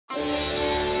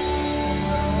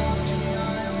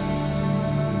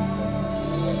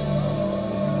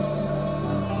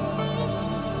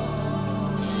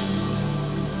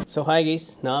So hi guys,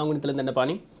 நான் Nithilan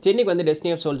Dhandapani. சென்னைக்கு வந்து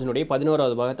டெஸ்டினி ஆஃப் சோல்ஸ்னுடைய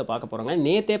 11வது பாகத்தை பார்க்க போகிறோங்க.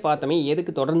 நேற்றே பார்த்தமே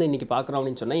எதுக்கு தொடர்ந்து இன்றைக்கி பார்க்குறோம்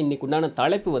அப்படின்னு சொன்னால், இன்றைக்கு உண்டான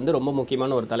தலைப்பு வந்து ரொம்ப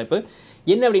முக்கியமான ஒரு தலைப்பு.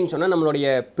 என்ன அப்படின்னு சொன்னால், நம்மளுடைய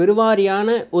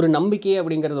பெருவாரியான ஒரு நம்பிக்கை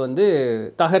அப்படிங்கிறது வந்து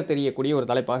தெரியக்கூடிய ஒரு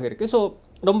தலைப்பாக இருக்குது. ஸோ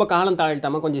ரொம்ப காலம்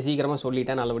தாழ்த்தாமல் கொஞ்சம் சீக்கிரமாக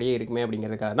சொல்லிட்டா நல்லபடியே இருக்குமே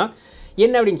அப்படிங்கிறதுக்காக தான்.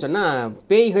 என்ன அப்படின்னு சொன்னால்,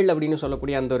 பேய்கள் அப்படின்னு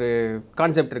சொல்லக்கூடிய அந்த ஒரு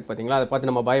கான்செப்ட் இருக்குது பார்த்தீங்களா, அதை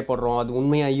பார்த்து நம்ம பயப்படுறோம். அது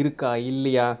உண்மையாக இருக்கா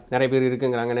இல்லையா, நிறைய பேர்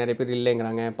இருக்குங்கிறாங்க, நிறைய பேர்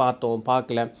இல்லைங்கிறாங்க, பார்த்தோம்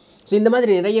பார்க்கல. ஸோ இந்த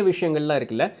மாதிரி நிறைய விஷயங்கள்லாம்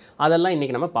இருக்குல்ல, அதெல்லாம்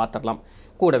இன்றைக்கி நம்ம பார்த்துடலாம்.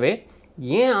 கூடவே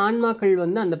ஏன் ஆன்மாக்கள்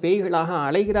வந்து அந்த பேய்களாக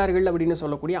அலைகிறார்கள் அப்படின்னு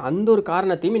சொல்லக்கூடிய அந்த ஒரு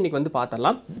காரணத்தையும் இன்றைக்கி வந்து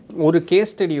பார்த்துடலாம். ஒரு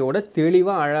கேஸ் ஸ்டடியோட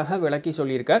தெளிவாக அழகாக விளக்கி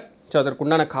சொல்லியிருக்கார். ஸோ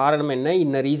அதற்குண்டான காரணம் என்ன,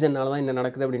 இன்ன ரீசன்னால தான் என்ன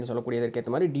நடக்குது அப்படின்னு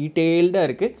சொல்லக்கூடியதற்கேற்ற மாதிரி டீட்டெயில்டாக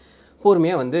இருக்குது.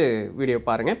 பொறுமையாக வந்து வீடியோ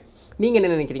பாருங்கள். நீங்கள்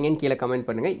என்ன நினைக்கிறீங்கன்னு கீழே கமெண்ட்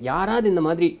பண்ணுங்கள். யாராவது இந்த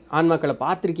மாதிரி ஆன்மாக்களை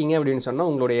பார்த்துருக்கீங்க அப்படின்னு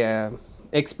சொன்னால் உங்களுடைய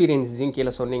எக்ஸ்பீரியன்ஸையும்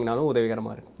கீழே சொன்னீங்கனாலும்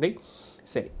உதவிகரமாக இருக்கும். ரைட்,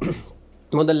 சரி.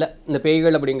 முதல்ல இந்த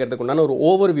பேய்கள் அப்படிங்கிறதுக்கு உண்டான ஒரு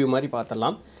ஓவர்வியூ மாதிரி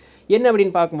பார்த்துடலாம். என்ன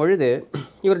அப்படின்னு பார்க்கும்பொழுது,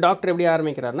 இவர் டாக்டர் எப்படி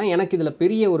ஆரம்பிக்கிறாருன்னா, எனக்கு இதில்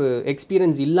பெரிய ஒரு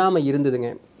எக்ஸ்பீரியன்ஸ் இல்லாமல்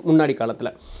இருந்ததுங்க. முன்னாடி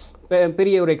காலத்தில்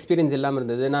பெரிய ஒரு எக்ஸ்பீரியன்ஸ் இல்லாமல்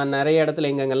இருந்தது. நான் நிறைய இடத்துல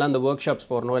எங்கெங்கெல்லாம் அந்த ஒர்க் ஷாப்ஸ்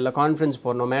போடணும், இல்லை கான்ஃபரன்ஸ்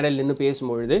போடணும், மேடையில் நின்று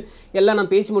பேசும்பொழுது எல்லாம் நான்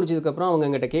பேசி முடிச்சதுக்கப்புறம் அவங்க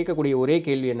எங்கிட்ட கேட்கக்கூடிய ஒரே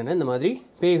கேள்வி என்னென்னா, இந்த மாதிரி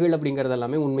பேய்கள் அப்படிங்கிறது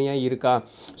எல்லாமே உண்மையாக இருக்கா,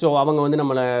 ஸோ அவங்க வந்து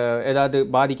நம்மளை ஏதாவது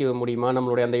பாதிக்க முடியுமா,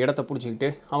 நம்மளுடைய அந்த இடத்த பிடிச்சிக்கிட்டு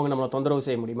அவங்க நம்மளை தொந்தரவு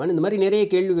செய்ய முடியுமான்னு இந்த மாதிரி நிறைய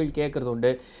கேள்விகள் கேட்குறது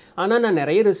உண்டு. ஆனால் நான்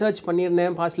நிறைய ரிசர்ச்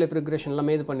பண்ணியிருந்தேன், பாஸ்ட் லைஃப் ரிக்ரெஷன்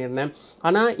எல்லாமே இது பண்ணியிருந்தேன்.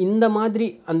 ஆனால் இந்த மாதிரி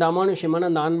அந்த அமானுஷ்யமான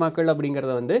அந்த ஆன்மாக்கள்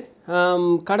அப்படிங்கிறத வந்து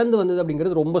கடந்து வந்தது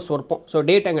அப்படிங்கிறது ரொம்ப சொற்பம். ஸோ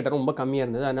டேட் என்கிட்ட ரொம்ப கம்மியாக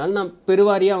இருந்தது. அதனால் நான்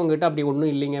பெருவாரியாக அவங்ககிட்ட அப்படி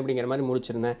ஒன்றும் இல்லைங்க அப்படிங்கிற மாதிரி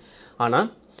முடிச்சிருந்தேன். ஆனால்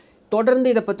தொடர்ந்து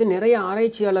இதை பற்றி நிறைய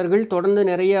ஆராய்ச்சியாளர்கள் தொடர்ந்து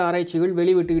நிறைய ஆராய்ச்சிகள்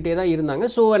வெளிவிட்டுக்கிட்டே தான் இருந்தாங்க.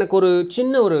 ஸோ எனக்கு ஒரு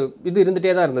சின்ன ஒரு இது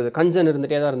இருந்துகிட்டே தான் இருந்தது, கன்சர்ன்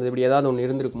இருந்துகிட்டே தான் இருந்தது, இப்படி ஏதாவது ஒன்று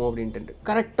இருந்திருக்குமோ அப்படின்ட்டு.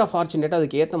 கரெக்டாக ஃபார்ச்சுனேட்டாக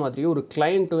அதுக்கு ஏற்ற மாதிரியே ஒரு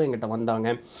கிளைண்ட்டும் எங்கிட்ட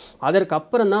வந்தாங்க.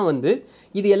 அதற்கப்புறம் தான் வந்து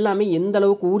இது எல்லாமே எந்த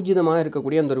அளவுக்கு ஊர்ஜிதமாக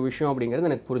இருக்கக்கூடிய அந்த ஒரு விஷயம்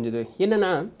அப்படிங்கிறது எனக்கு புரிஞ்சுது.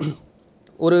 என்னென்னா,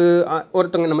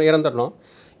 ஒருத்தவங்க நம்ம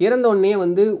இறந்தோடனே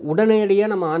வந்து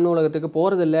உடனடியாக நம்ம ஆன்ம உலகத்துக்கு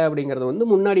போகிறதில்ல அப்படிங்கிறது வந்து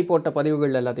முன்னாடி போட்ட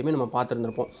பதிவுகள் எல்லாத்தையுமே நம்ம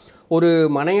பார்த்துருந்துருப்போம். ஒரு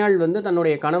மனையாள் வந்து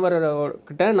தன்னுடைய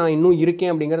கணவர்கிட்ட நான் இன்னும்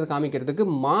இருக்கேன் அப்படிங்கிறத காமிக்கிறதுக்கு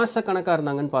மாதக்கணக்காக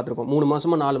இருந்தாங்கன்னு பார்த்துருக்கோம். 3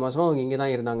 மாதமோ 4 மாதமோ அவங்க இங்கே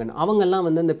தான் இருந்தாங்கன்னு. அவங்கெல்லாம்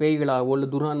வந்து அந்த பேய்களாகவோ இல்லை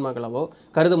துரான்மாக்களாவோ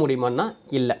கருத முடியுமான்னா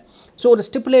இல்லை. ஸோ ஒரு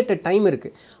ஸ்டிப்புலேட்டட் டைம்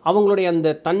இருக்குது. அவங்களுடைய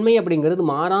அந்த தன்மை அப்படிங்கிறது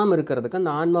மாறாமல் இருக்கிறதுக்கு,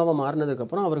 அந்த ஆன்மாவை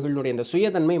மாறினதுக்கப்புறம் அவர்களுடைய அந்த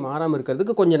சுயதன்மை மாறாமல்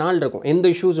இருக்கிறதுக்கு கொஞ்சம் நாள் இருக்கும். எந்த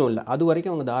இஷ்யூஸும் இல்லை. அது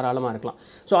வரைக்கும் அவங்க தாராளமாக இருக்கலாம்.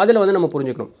 ஸோ அதில் வந்து நம்ம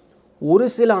புரிஞ்சுக்கணும், ஒரு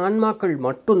சில ஆன்மாக்கள்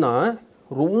மட்டும்தான்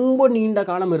ரொம்ப நீண்ட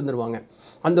காலம் இருந்துருவாங்க.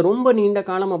 அந்த ரொம்ப நீண்ட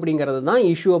காலம் அப்படிங்கிறது தான்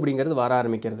இஷ்யூ அப்படிங்கிறது வர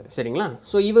ஆரம்பிக்கிறது. சரிங்களா?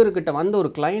 ஸோ இவர்கிட்ட வந்த ஒரு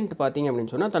கிளைண்ட் பார்த்தீங்க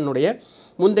அப்படின்னு சொன்னால், தன்னுடைய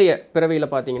முந்தைய பிறவியில்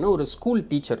பார்த்தீங்கன்னா ஒரு ஸ்கூல்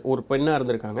டீச்சர், ஒரு பெண்ணாக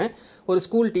இருந்திருக்காங்க, ஒரு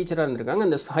ஸ்கூல் டீச்சராக இருந்திருக்காங்க.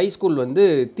 அந்த ஹை ஸ்கூல் வந்து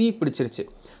தீ பிடிச்சிருச்சு.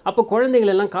 அப்போ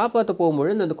குழந்தைகளெல்லாம் காப்பாற்ற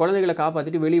போகும்பொழுது அந்த குழந்தைகளை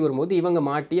காப்பாற்றிட்டு வெளியே வரும்போது இவங்க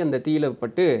மாட்டி அந்த தீயில்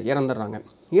பட்டு இறந்துடுறாங்க.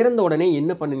 இறந்த உடனே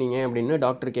என்ன பண்ணினீங்க அப்படின்னு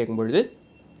டாக்டர் கேட்கும்பொழுது,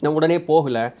 நான் உடனே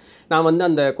போகலை, நான் வந்து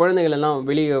அந்த குழந்தைகள் எல்லாம்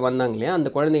வெளியே வந்தாங்க இல்லையா, அந்த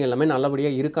குழந்தைகள் எல்லாமே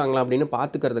நல்லபடியாக இருக்காங்களா அப்படின்னு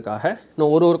பார்த்துக்கிறதுக்காக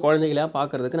நான் ஒரு குழந்தைகளாக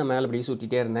பார்க்குறதுக்கு நான் மேலே அப்படியே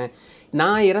சுற்றிட்டே இருந்தேன்.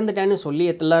 நான் இறந்துட்டேன்னு சொல்லி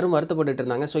எல்லோரும் வருத்தப்பட்டுட்டு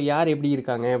இருந்தாங்க. ஸோ யார் எப்படி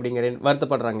இருக்காங்க அப்படிங்கிற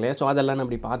வருத்தப்படுறாங்களே, ஸோ அதெல்லாம் நான்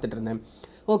அப்படி பார்த்துட்டு இருந்தேன்.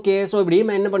 ஓகே, ஸோ இப்படியே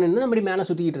நான் என்ன பண்ணியிருந்தேன், அப்படி மேலே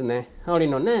சுற்றிக்கிட்டு இருந்தேன்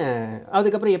அப்படின்னோடனே,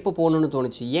 அதுக்கப்புறம் எப்போ போகணுன்னு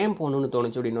தோணுச்சு, ஏன் போகணுன்னு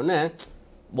தோணுச்சு அப்படின்னோடனே,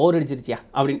 போர் அடிச்சிருச்சியா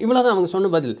அப்படின்னு, இவ்வளோ தான் அவங்க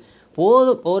சொன்ன பதில்.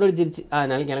 போர் அடிச்சிருச்சு,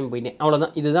 அதனால கிளம்பி போயிட்டேன்,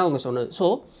 அவ்வளோதான். இதுதான் அவங்க சொன்னது. ஸோ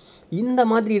இந்த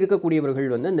மாதிரி இருக்கக்கூடியவர்கள்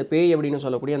வந்து அந்த பேய் அப்படின்னு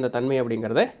சொல்லக்கூடிய அந்த தன்மை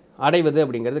அப்படிங்கிறத அடைவது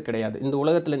அப்படிங்கிறது கிடையாது. இந்த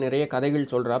உலகத்தில் நிறைய கதைகள்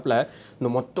சொல்கிறாப்புல, இந்த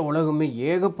மொத்த உலகமே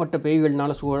ஏகப்பட்ட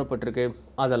பேய்கள்னால சூழப்பட்டிருக்கு,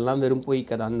 அதெல்லாம் வெறும் பொய்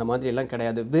கதை. அந்த மாதிரி எல்லாம்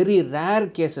கிடையாது. வெரி ரேர்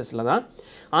கேசஸில் தான்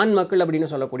ஆண் மக்கள்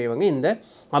அப்படின்னு சொல்லக்கூடியவங்க இந்த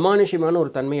அமானுஷ்யமான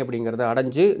ஒரு தன்மை அப்படிங்கிறத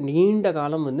அடைஞ்சு நீண்ட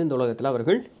காலம் வந்து இந்த உலகத்தில்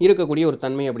அவர்கள் இருக்கக்கூடிய ஒரு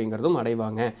தன்மை அப்படிங்கிறதும்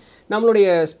அடைவாங்க.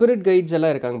 நம்மளுடைய ஸ்பிரிட் கைட்ஸ்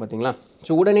எல்லாம் இருக்காங்க பார்த்தீங்களா.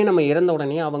 ஸோ உடனே நம்ம இறந்த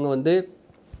உடனே அவங்க வந்து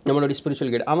நம்மளுடைய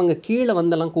ஸ்பிரிச்சுவல் கைடு, அவங்க கீழே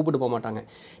வந்தெல்லாம் கூப்பிட்டு போக மாட்டாங்க.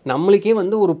 நம்மளுக்கே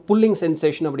வந்து ஒரு புல்லிங்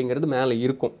சென்சேஷன் அப்படிங்கிறது மேலே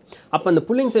இருக்கும். அப்போ அந்த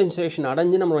புல்லிங் சென்சேஷன்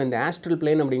அடைஞ்சு நம்மளோட இந்த ஆஸ்ட்ரல்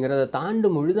பிளேன் அப்படிங்கிறத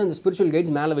தாண்டும் பொழுது அந்த ஸ்பிரிச்சுவல்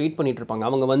கைட்ஸ் மேலே வெயிட் பண்ணிட்டு இருப்பாங்க.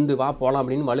 அவங்க வந்து வா போகலாம்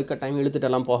அப்படின்னு வழுக்க டைம்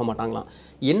இழுத்துட்டெல்லாம் போக மாட்டாங்களாம்.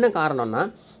 என்ன காரணம்னா,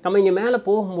 நம்ம இங்கே மேலே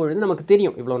போகும்பொழுது நமக்கு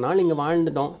தெரியும் இவ்வளோ நாள் இங்கே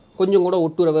வாழ்ந்துட்டோம், கொஞ்சம் கூட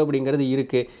ஒட்டுறவு அப்படிங்கிறது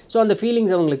இருக்குது. ஸோ அந்த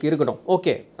ஃபீலிங்ஸ் அவங்களுக்கு இருக்கட்டும்,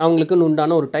 ஓகே அவங்களுக்குன்னு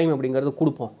உண்டான ஒரு டைம் அப்படிங்கிறது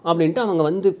கொடுப்போம் அப்படின்ட்டு அவங்க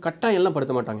வந்து கட்டாயம் எல்லாம்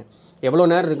படுத்த மாட்டாங்க.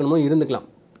 எவ்வளோ நேரம் இருக்கணுமோ இருந்துக்கலாம்.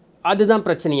 அதுதான்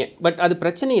பிரச்சனையே. பட் அது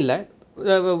பிரச்சனை இல்லை.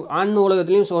 ஆண்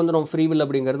உலகத்துலேயும் சுதந்திரம், ஃப்ரீவில்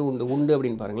அப்படிங்கிறது உண்டு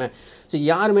அப்படின்னு பாருங்களேன். ஸோ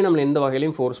யாருமே நம்மளை எந்த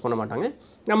வகையிலையும் ஃபோர்ஸ் பண்ண மாட்டாங்க.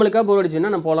 நம்மளுக்காக போர்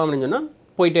அடிச்சுன்னா நம்ம போகலாம் அப்படின்னு சொன்னால்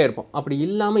போயிட்டே இருப்போம். அப்படி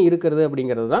இல்லாமல் இருக்கிறது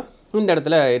அப்படிங்கிறது தான் இந்த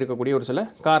இடத்துல இருக்கக்கூடிய ஒரு சில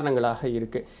காரணங்களாக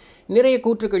இருக்குது. நிறைய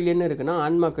கூற்றுக்கள் என்ன இருக்குன்னா,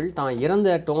 ஆன்மாக்கள் தான்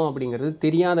இறந்துட்டோம் அப்படிங்கிறது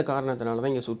தெரியாத காரணத்தினால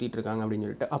தான் இங்கே சுற்றிட்டு இருக்காங்க அப்படின்னு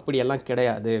சொல்லிட்டு. அப்படியெல்லாம்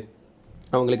கிடையாது.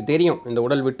 அவங்களுக்கு தெரியும், இந்த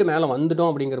உடல் விட்டு மேலே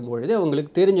வந்துட்டோம் அப்படிங்கிற பொழுது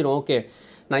அவங்களுக்கு தெரிஞ்சிடும், ஓகே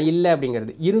நான் இல்லை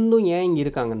அப்படிங்கிறது. இருந்தும் ஏன் இங்கே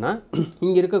இருக்காங்கன்னா,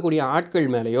 இங்கே இருக்கக்கூடிய ஆட்கள்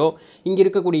மேலேயோ, இங்கே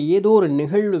இருக்கக்கூடிய ஏதோ ஒரு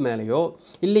நிகழ்வு மேலேயோ,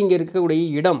 இல்லை இங்கே இருக்கக்கூடிய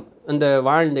இடம், அந்த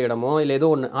வாழ்ந்த இடமோ இல்லை ஏதோ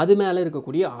ஒன்று, அது மேலே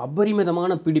இருக்கக்கூடிய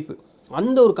அபரிமிதமான பிடிப்பு,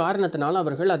 அந்த ஒரு காரணத்தினால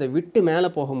அவர்கள் அதை விட்டு மேலே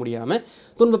போக முடியாமல்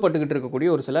துன்பப்பட்டுக்கிட்டு இருக்கக்கூடிய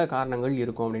ஒரு சில காரணங்கள்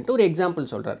இருக்கும் அப்படின்ட்டு ஒரு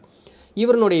எக்ஸாம்பிள் சொல்கிறார்.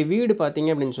 இவருடைய வீடு பார்த்தீங்க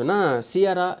அப்படின்னு சொன்னால்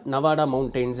சியரா நவாடா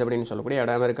மவுண்டெயின்ஸ் அப்படின்னு சொல்லக்கூடிய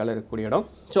இடம், அமெரிக்காவில் இருக்கக்கூடிய இடம்.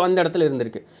 ஸோ அந்த இடத்துல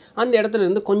இருந்திருக்கு. அந்த இடத்துல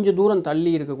இருந்து கொஞ்சம் தூரம்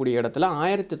தள்ளி இருக்கக்கூடிய இடத்துல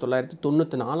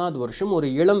 1994 வருஷம் ஒரு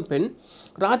இளம் பெண்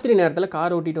ராத்திரி நேரத்தில்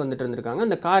கார் ஓட்டிகிட்டு வந்துட்டு இருந்திருக்காங்க.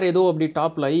 அந்த கார் ஏதோ அப்படி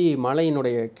டாப்பில் ஆகி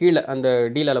மலையினுடைய கீழே அந்த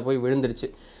டீலால் போய் விழுந்துருச்சு.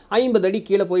 50 அடி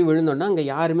கீழே போய் விழுந்தோன்னா அங்கே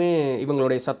யாருமே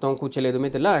இவங்களுடைய சத்தம் கூச்சல்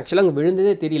எதுவுமே தெரியல. ஆக்சுவலாக அங்கே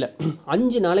விழுந்ததே தெரியல.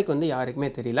 5 நாளைக்கு வந்து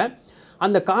யாருக்குமே தெரியல.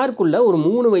 அந்த காருக்குள்ளே ஒரு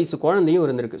 3 வயசு குழந்தையும்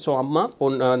இருந்திருக்கு. ஸோ அம்மா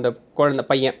பொண்ணு அந்த குழந்தை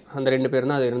பையன் அந்த 2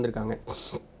 பேரும் தான் அது இருந்திருக்காங்க.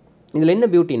 இதில் என்ன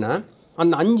பியூட்டினா,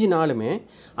 அந்த 5 நாளுமே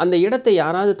அந்த இடத்தை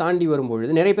யாராவது தாண்டி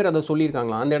வரும்பொழுது, நிறைய பேர் அதை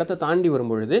சொல்லியிருக்காங்களாம், அந்த இடத்த தாண்டி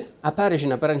வரும்பொழுது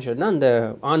அப்பேரிஷன்னா அந்த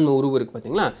ஆன்ம உருவு இருக்குது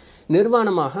பார்த்தீங்களா,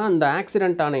 நிர்வாணமாக அந்த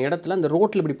ஆக்சிடென்ட் ஆன இடத்துல அந்த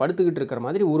ரோட்டில் இப்படி படுத்துக்கிட்டு இருக்கிற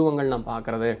மாதிரி உருவங்கள் நான்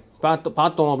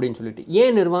பார்த்தோம் அப்படின்னு சொல்லிட்டு.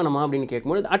 ஏன் நிர்வாணமா அப்படின்னு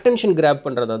கேட்கும்போது அட்டென்ஷன் கிராப்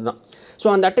பண்ணுறது அதுதான். ஸோ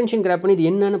அந்த அட்டென்ஷன் கிராப் பண்ணி இது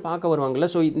என்னன்னு பார்க்க வருவாங்கள்ல,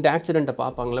 ஸோ இந்த ஆக்சிடெண்ட்டை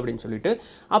பார்ப்பாங்களே அப்படின்னு சொல்லிட்டு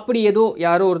அப்படி ஏதோ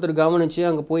யாரோ ஒருத்தர் கவனித்து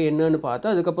அங்கே போய் என்னன்னு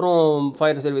பார்த்து அதுக்கப்புறம்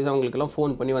ஃபயர் சர்வீஸ் அவங்களுக்கெல்லாம்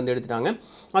ஃபோன் பண்ணி வந்து எடுத்துட்டாங்க.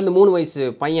 அந்த 3 வயசு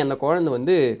பையன் அந்த குழந்தை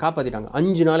வந்து காப்பாற்றிட்டாங்க.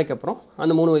 5 நாளைக்கு அப்புறம்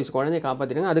அந்த 3 வயசு குழந்தைய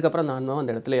காப்பாற்றிட்டாங்க. அதுக்கப்புறம் நான்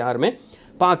அந்த இடத்துல யாருமே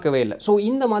பார்க்கவே இல்லை. ஸோ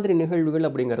இந்த மாதிரி நிகழ்வுகள்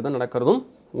அப்படிங்கிறது நடக்கிறதும்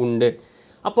உண்டு.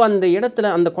 அப்போ அந்த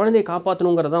இடத்துல அந்த குழந்தையை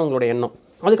காப்பாற்றணுங்கிறது தான் அவங்களோட எண்ணம்.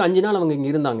 அதுக்கு 5 நாள் அவங்க இங்கே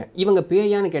இருந்தாங்க. இவங்க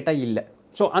பேயான்னு கேட்டால் இல்லை.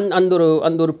 ஸோ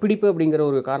அந்த ஒரு பிடிப்பு அப்படிங்கிற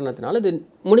ஒரு காரணத்தினால இது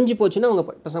முடிஞ்சு போச்சுன்னா அவங்க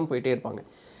பேசாமல் போயிட்டே இருப்பாங்க.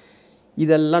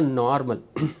 இதெல்லாம் நார்மல்.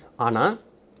 ஆனால்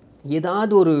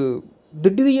ஏதாவது ஒரு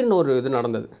திடீர்னு ஒரு இது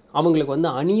நடந்தது, அவங்களுக்கு வந்து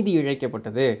அநீதி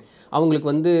இழைக்கப்பட்டது, அவங்களுக்கு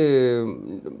வந்து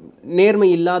நேர்மை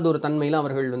இல்லாத ஒரு தன்மையில்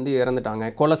அவர்கள் வந்து இறந்துட்டாங்க,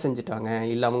 கொலை செஞ்சுட்டாங்க,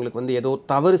 இல்லை அவங்களுக்கு வந்து ஏதோ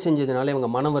தவறு செஞ்சதுனால இவங்க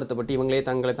மன வருத்தப்பட்டு இவங்களே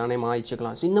தங்களை தானே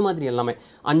மாய்ச்சிக்கலாம். ஸோ இந்த மாதிரி எல்லாமே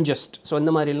அன்ஜஸ்ட். ஸோ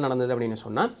இந்த மாதிரிலாம் நடந்தது அப்படின்னு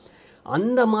சொன்னால்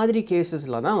அந்த மாதிரி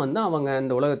கேஸஸில் தான் வந்து அவங்க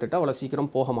இந்த உலகத்திட்ட அவ்வளோ சீக்கிரம்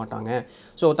போக மாட்டாங்க.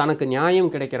 ஸோ தனக்கு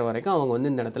நியாயம் கிடைக்கிற வரைக்கும் அவங்க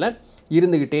வந்து இந்த இடத்துல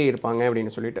இருந்துக்கிட்டே இருப்பாங்க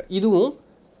அப்படின்னு சொல்லிட்டு. இதுவும்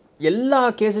எல்லா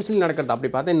கேசஸ்லையும் நடக்கிறது. அப்படி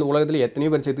பார்த்தா இந்த உலகத்தில்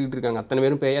எத்தனையோ பேர் செத்துக்கிட்டு இருக்காங்க, அத்தனை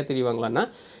பேரும் பேயாக தெரியவாங்களான்னா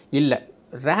இல்லை.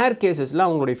 ரேர் கேசஸில்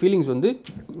அவங்களுடைய ஃபீலிங்ஸ் வந்து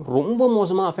ரொம்ப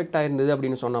மோசமாக அஃபெக்ட் ஆகிருந்தது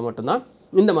அப்படின்னு சொன்னால் மட்டும்தான்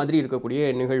இந்த மாதிரி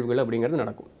இருக்கக்கூடிய நிகழ்வுகள் அப்படிங்கிறது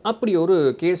நடக்கும். அப்படி ஒரு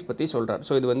கேஸ் பற்றி சொல்கிறார்.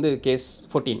 ஸோ இது வந்து கேஸ்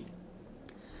 14,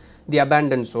 தி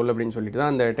அபேண்டன் சோல் அப்படின்னு சொல்லிட்டு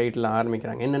தான் அந்த டைட்டில்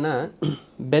ஆரம்பிக்கிறாங்க. என்னென்னா,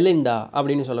 பெலிண்டா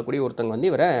அப்படின்னு சொல்லக்கூடிய ஒருத்தங்க வந்து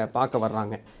இவரை பார்க்க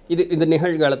வர்றாங்க. இது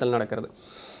நிகழ்காலத்தில் நடக்கிறது.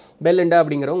 பெலிண்டா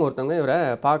அப்படிங்கிறவங்க ஒருத்தவங்க இவரை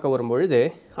பார்க்க வரும்பொழுது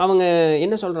அவங்க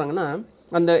என்ன சொல்கிறாங்கன்னா,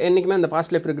 அந்த என்றைக்குமே அந்த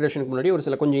பாஸ்ட் லைஃப் ரிக்ரெஷனுக்கு முன்னாடி ஒரு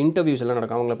சில கொஞ்சம் இன்டர்வியூஸ் எல்லாம்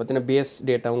நடக்கும். அவங்கள பற்றின பேஸ்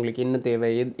டேட்டா, அவங்களுக்கு என்ன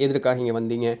தேவை, எதற்காக இங்கே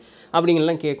வந்தீங்க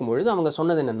அப்படிங்கலாம் கேட்கும்பொழுது அவங்க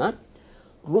சொன்னது என்னென்னா,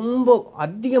 ரொம்ப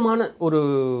அதிகமான ஒரு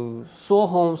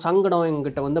சோகம் சங்கடம்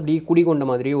என்கிட்ட வந்து அப்படியே குடிகொண்ட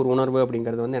மாதிரி ஒரு உணர்வு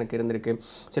அப்படிங்கிறது வந்து எனக்கு இருந்திருக்கு.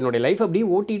 சரி, என்னுடைய லைஃப் அப்படியே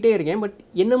ஓட்டிகிட்டே இருக்கேன், பட்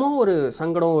என்னமோ ஒரு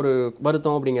சங்கடம் ஒரு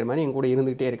வருத்தம் அப்படிங்கிற மாதிரி என் கூட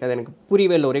இருந்துகிட்டே இருக்காது, எனக்கு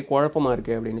புரியவே இல்லை, ஒரே குழப்பமாக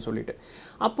இருக்குது அப்படின்னு சொல்லிட்டு.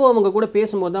 அப்போது அவங்க கூட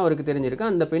பேசும்போது தான் அவருக்கு தெரிஞ்சிருக்கு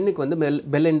அந்த பெண்ணுக்கு வந்து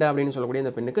பெலிண்டா அப்படின்னு சொல்லக்கூடிய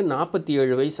அந்த பெண்ணுக்கு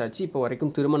 47 வயசு ஆச்சு, இப்போ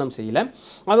வரைக்கும் திருமணம் செய்யலை.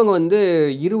 அவங்க வந்து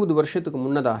 20 வருஷத்துக்கு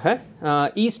முன்னதாக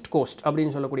ஈஸ்ட் கோஸ்ட்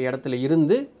அப்படின்னு சொல்லக்கூடிய இடத்துல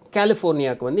இருந்து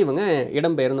கலிஃபோர்னியாவுக்கு வந்து இவங்க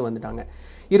இடம்பெயர்ந்து வந்துட்டாங்க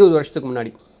 20 வருஷத்துக்கு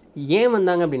முன்னாடி. ஏன்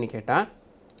வந்தாங்க அப்படின்னு கேட்டால்,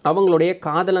 அவங்களுடைய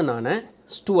காதலனான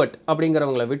ஸ்டூவர்ட்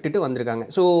அப்படிங்கிறவங்கள விட்டுட்டு வந்திருக்காங்க.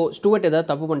 ஸோ ஸ்டூவர்ட் ஏதாவது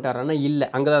தப்பு பண்ணிட்டாரான்னா இல்லை,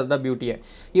 அங்கே தான் அதுதான் பியூட்டியை.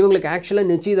 இவங்களுக்கு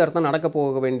ஆக்சுவலாக நிச்சயதார்த்தம் நடக்க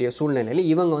போக வேண்டிய சூழ்நிலையில்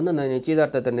இவங்க வந்து அந்த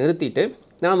நிச்சயதார்த்தத்தை நிறுத்திட்டு,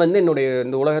 நான் வந்து என்னுடைய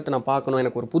இந்த உலகத்தை நான் பார்க்கணும்,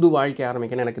 எனக்கு ஒரு புது வாழ்க்கை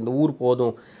ஆரம்பிக்கணும், எனக்கு இந்த ஊர்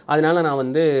போதும், அதனால் நான்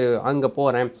வந்து அங்கே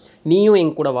போகிறேன், நீயும்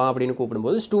என் கூட வா அப்படின்னு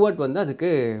கூப்பிடும்போது ஸ்டூவர்ட் வந்து அதுக்கு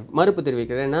மறுப்பு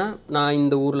தெரிவிக்கிறேன். ஏன்னா நான்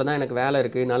இந்த ஊரில் தான் எனக்கு வேலை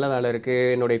இருக்குது, நல்ல வேலை இருக்குது,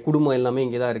 என்னுடைய குடும்பம் எல்லாமே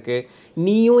இங்கே தான் இருக்குது,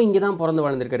 நீயும் இங்கே தான் பிறந்து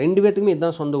வளர்ந்துருக்க, 2 பேத்துக்குமே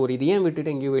இதுதான் சொந்த ஊர், இது ஏன்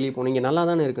விட்டுட்டு எங்கேயும் வெளியே போகணும், இங்கே நல்லா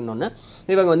தானே இருக்குன்னொன்னே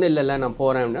இவங்க வந்து இல்லை நான்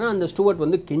போகிறேன் அப்படின்னா அந்த ஸ்டூவர்ட்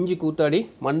வந்து கெஞ்சி கூத்தாடி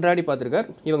மன்றாடி பார்த்துருக்கார்.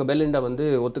 இவங்க பெலிண்டா வந்து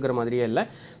ஒத்துக்கிற மாதிரியே இல்லை.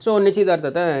 ஸோ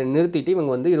நிச்சயதார்த்தத்தை நிறுத்திட்டு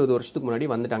இவங்க வந்து 20 வருஷத்துக்கு முன்னாடி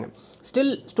வந்துட்டாங்க. ஸ்டில்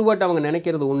ஸ்டூவர்ட் அவங்க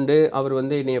நினைக்கிறது உண்டு, அவர்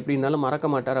வந்து என்னை எப்படி இருந்தாலும் மறக்க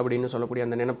மாட்டார் அப்படின்னு சொல்லக்கூடிய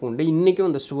அந்த நினைப்பு உண்டு. இன்றைக்கும்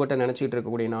அந்த ஸ்டூவர்ட்டை நினச்சிட்டு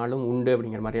இருக்கக்கூடிய நாளும் உண்டு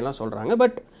அப்படிங்கிற மாதிரியெல்லாம் சொல்கிறாங்க.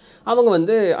 பட் அவங்க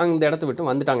வந்து அந்த இடத்த விட்டு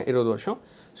வந்துட்டாங்க 20 வருஷம்.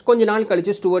 கொஞ்ச நாள்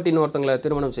கழித்து ஸ்டூவர்ட் இன்னொருத்தங்களை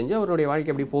திருமணம் செஞ்சு அவருடைய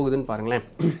வாழ்க்கை எப்படி போகுதுன்னு பாருங்களேன்.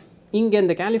 இங்கே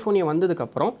இந்த கலிஃபோர்னியா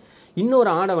வந்ததுக்கப்புறம் இன்னொரு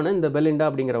ஆடவனை இந்த பெலிண்டா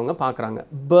அப்படிங்கிறவங்க பார்க்குறாங்க.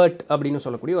 பர்ட் அப்படின்னு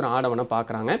சொல்லக்கூடிய ஒரு ஆடவனை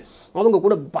பார்க்குறாங்க. அவங்க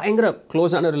கூட பயங்கர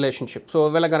க்ளோஸான ரிலேஷன்ஷிப். ஸோ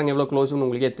வேலைக்காரங்க எவ்வளோ க்ளோஸ்னு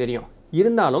உங்களுக்கே தெரியும்.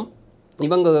 இருந்தாலும்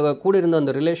இவங்க கூட இருந்த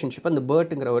அந்த ரிலேஷன்ஷிப் அந்த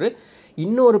பர்ட்டுங்கிற ஒரு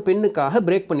இன்னொரு பெண்ணுக்காக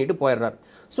பிரேக் பண்ணிட்டு போயிடுறாரு.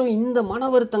 ஸோ இந்த மன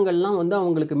வருத்தங்கள்லாம் வந்து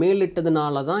அவங்களுக்கு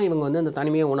மேலிட்டதுனால தான் இவங்க வந்து அந்த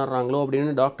தனிமையை உணர்றாங்களோ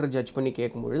அப்படின்னு டாக்டர் ஜட்ஜ் பண்ணி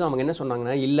கேட்கும்பொழுது அவங்க என்ன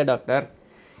சொன்னாங்கன்னா, இல்லை டாக்டர்,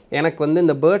 எனக்கு வந்து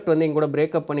இந்த பர்ட் வந்து எங்க கூட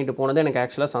பிரேக்கப் பண்ணிட்டு போனது எனக்கு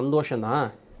ஆக்சுவலாக சந்தோஷம் தான்,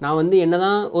 நான் வந்து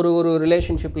என்னதான் ஒரு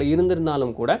ரிலேஷன்ஷிப்பில்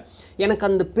இருந்திருந்தாலும் கூட எனக்கு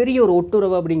அந்த பெரிய ஒரு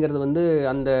ஒட்டுறவு அப்படிங்கிறது வந்து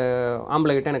அந்த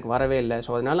ஆம்பளைகிட்ட எனக்கு வரவே இல்லை.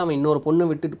 ஸோ அதனால் அவன் இன்னொரு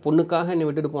பொண்ணுக்காக என்னை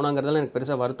விட்டுட்டு போனாங்கிறதெல்லாம் எனக்கு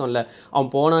பெருசாக வருத்தம் இல்லை,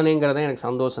 அவன் போனானேங்கிறதான் எனக்கு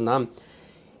சந்தோஷம்தான்.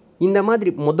 இந்த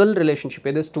மாதிரி முதல்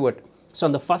ரிலேஷன்ஷிப் எது ஸ்டூவர்ட். ஸோ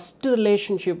அந்த ஃபஸ்ட்டு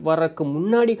ரிலேஷன்ஷிப் வரக்கு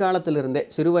முன்னாடி காலத்திலிருந்தே,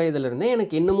 சிறு வயதிலிருந்தே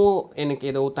எனக்கு என்னமோ எனக்கு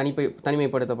ஏதோ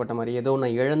தனிமைப்படுத்தப்பட்ட மாதிரி, ஏதோ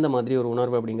நான் இழந்த மாதிரி ஒரு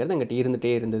உணர்வு அப்படிங்கிறது என்கிட்ட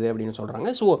இருந்துகிட்டே இருந்தது அப்படின்னு சொல்கிறாங்க.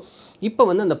 ஸோ இப்போ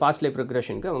வந்து அந்த பாஸ்ட் லைஃப்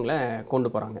ரிக்ரெஷனுக்கு அவங்கள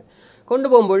கொண்டு போகிறாங்க. கொண்டு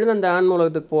போகும்பொழுது அந்த ஆன்ம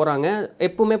உலகத்துக்கு போகிறாங்க.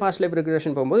 எப்பவுமே பாஸ்ட் லைஃப்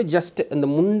ரிக்ரெஷன் போகும்போது ஜஸ்ட் அந்த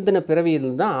முந்தின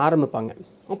பிறவியில் தான் ஆரம்பிப்பாங்க.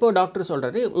 அப்போது டாக்டர்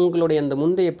சொல்கிறாரு, உங்களுடைய அந்த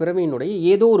முந்தைய பிறவியினுடைய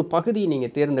ஏதோ ஒரு பகுதியை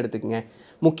நீங்கள் தேர்ந்தெடுத்துக்குங்க,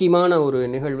 முக்கியமான ஒரு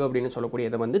நிகழ்வு அப்படின்னு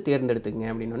சொல்லக்கூடியதை வந்து தேர்ந்தெடுத்துக்குங்க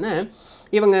அப்படின்னோடனே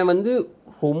இவங்க வந்து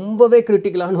ரொம்பவே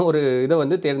கிரிட்டிக்கலான ஒரு இதை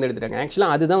வந்து தேர்ந்தெடுத்துட்டாங்க.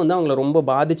 ஆக்சுவலாக அதுதான் வந்து அவங்கள ரொம்ப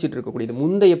பாதிச்சுட்டு இருக்கக்கூடியது.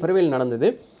 முந்தைய பிறவியில் நடந்தது,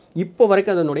 இப்போ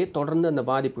வரைக்கும் அதனுடைய தொடர்ந்து அந்த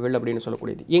பாதிப்புகள் அப்படின்னு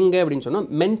சொல்லக்கூடியது எங்கே அப்படின்னு சொன்னால்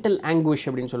மென்டல் ஆங்குவிஷ்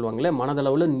அப்படின்னு சொல்லுவாங்களே,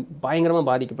 மனதளவில் பயங்கரமாக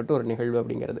பாதிக்கப்பட்ட ஒரு நிகழ்வு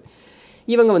அப்படிங்கிறது.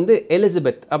 இவங்க வந்து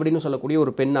எலிசபெத் அப்படின்னு சொல்லக்கூடிய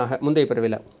ஒரு பெண்ணாக, முந்தைய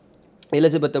பிறவியில்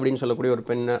எலிசபெத் அப்படின்னு சொல்லக்கூடிய ஒரு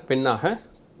பெண்ணாக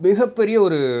மிகப்பெரிய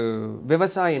ஒரு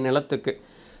விவசாய நிலத்துக்கு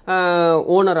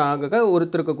ஓனராக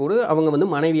ஒருத்தருக்கு கூட அவங்க வந்து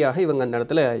மனைவியாக இவங்க அந்த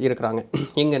இடத்துல இருக்கிறாங்க.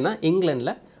 எங்கன்னா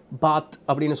இங்கிலாண்டில் பாத்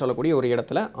அப்படின்னு சொல்லக்கூடிய ஒரு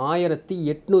இடத்துல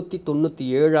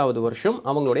 1897 வருஷம்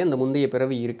அவங்களுடைய அந்த முந்தைய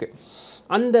பிறவி இருக்குது.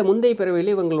 அந்த முந்தைய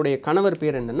பிறவியில் இவங்களுடைய கணவர்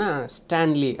பேர் என்னென்னா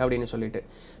ஸ்டான்லி அப்படின்னு சொல்லிட்டு,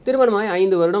 திருமணமாகி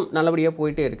 5 வருடம் நல்லபடியாக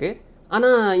போயிட்டே இருக்குது.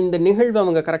 ஆனால் இந்த நிகழ்வு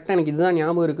அவங்க கரெக்டாக எனக்கு இதுதான்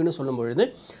ஞாபகம் இருக்குதுன்னு சொல்லும்பொழுது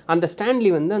அந்த ஸ்டான்லி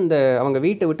வந்து அந்த அவங்க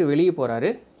வீட்டை விட்டு வெளியே போகிறாரு.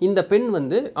 இந்த பெண்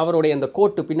வந்து அவருடைய அந்த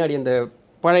கோட்டு பின்னாடி, அந்த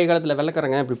பழைய காலத்தில்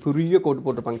வெள்ளைக்காரங்க இப்படி பெரிய கோட்டு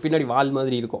போட்டிருப்பாங்க, பின்னாடி வால்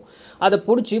மாதிரி இருக்கும், அதை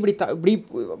பிடிச்சி இப்படி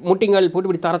முட்டிங்கால் போட்டு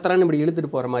இப்படி தரத்தரான்னு இப்படி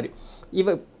இழுத்துட்டு போகிற மாதிரி.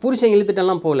 புருஷன்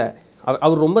இழுத்துட்டெல்லாம் போகல,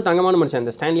 அவர் ரொம்ப தங்கமான மனுஷன்.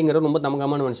 அந்த ஸ்டான்லிங்கிற ரொம்ப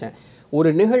தங்கமான மனுஷன்.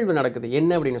 ஒரு நிகழ்வு நடக்குது.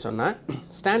 என்ன அப்படின்னு சொன்னால்,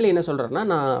 ஸ்டான்லி என்ன சொல்கிறாருன்னா,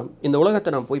 நான் இந்த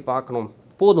உலகத்தை நான் போய் பார்க்கணும்,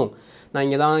 போதும், நான்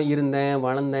இங்கே தான் இருந்தேன்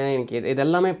வளர்ந்தேன், எனக்கு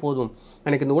இதெல்லாமே போதும்,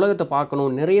 எனக்கு இந்த உலகத்தை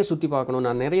பார்க்கணும், நிறைய சுற்றி பார்க்கணும்,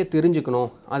 நான் நிறைய தெரிஞ்சுக்கணும்,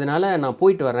 அதனால் நான்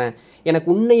போயிட்டு வரேன், எனக்கு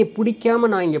உன்னையை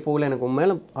பிடிக்காமல் நான் இங்கே போகல, எனக்கு உன்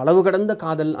மேலே அளவு கடந்த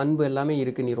காதல் அன்பு எல்லாமே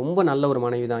இருக்குது, நீ ரொம்ப நல்ல ஒரு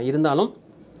மனைவி தான், இருந்தாலும்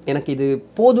எனக்கு இது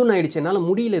போதும்னு ஆயிடுச்சு, என்னால்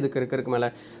முடியல இதுக்கு இருக்கிறதுக்கு மேலே.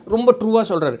 ரொம்ப ட்ரூவாக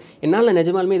சொல்கிறாரு, என்னால்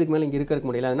நிஜமாலுமே இதுக்கு மேலே இங்கே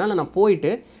இருக்கிறதுக்கு முடியல, அதனால் நான்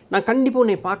போயிட்டு நான் கண்டிப்பாக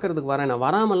உன்னை பார்க்குறதுக்கு வரேன், நான்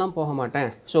வராமலாம் போக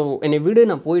மாட்டேன், ஸோ என்னை விடு,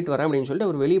 நான் போயிட்டு வரேன் அப்படின்னு சொல்லிட்டு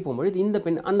அவர் வெளியே போகும்பொழுது இந்த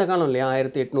பெண், அந்த காலம் இல்லையா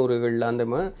 1800களில், அந்த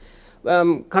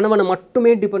கணவனை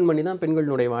மட்டுமே டிபெண்ட் பண்ணி தான்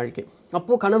பெண்களுடைய வாழ்க்கை.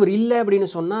 அப்போது கணவர் இல்லை அப்படின்னு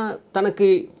சொன்னால் தனக்கு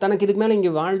இதுக்கு மேலே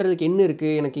இங்கே வாழ்கிறதுக்கு என்ன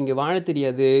இருக்குது, எனக்கு இங்கே வாழ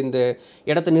தெரியாது, இந்த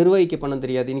இடத்த நிர்வகிக்க பண்ண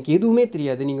தெரியாது, எனக்கு எதுவுமே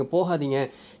தெரியாது, நீங்கள் போகாதீங்க,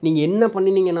 நீங்கள் என்ன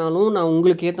பண்ணினீங்கனாலும் நான்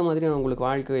உங்களுக்கு ஏற்ற மாதிரி நான் உங்களுக்கு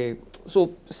வாழ்க்கை. ஸோ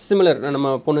சிமிலர்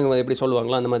நம்ம பொண்ணுங்க எப்படி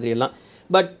சொல்லுவாங்களோ அந்த மாதிரியெல்லாம்.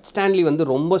 பட் ஸ்டான்லி வந்து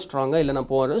ரொம்ப ஸ்ட்ராங்காக இல்லை,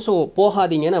 நான் போகிறேன், ஸோ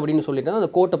போகாதீங்கன்னு அப்படின்னு சொல்லிட்டு அந்த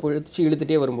கோட்டை பிடிச்சி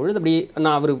இழுத்துகிட்டே வரும்பொழுது அப்படி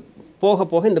நான் அவர்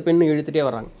போக இந்த பெண்ணு இழுத்துகிட்டே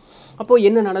வர்றாங்க. அப்போது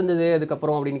என்ன நடந்தது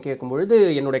அதுக்கப்புறம் அப்படின்னு கேட்கும்பொழுது,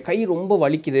 என்னோடய கை ரொம்ப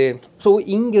வலிக்குது. ஸோ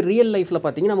இங்கே ரியல் லைஃப்பில்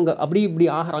பார்த்தீங்கன்னா அவங்க அப்படி இப்படி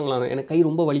ஆகிறாங்களாம், எனக்கு கை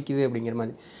ரொம்ப வலிக்குது அப்படிங்கிற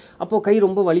மாதிரி. அப்போது கை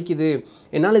ரொம்ப வலிக்குது,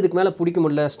 என்னால் இதுக்கு மேலே பிடிக்க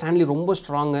முடியல, ஸ்டான்லி ரொம்ப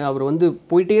ஸ்ட்ராங்கு, அவர் வந்து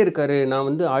போயிட்டே இருக்காரு, நான்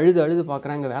வந்து அழுது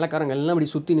பார்க்குறேன், இங்கே வேலைக்காரங்க எல்லாம்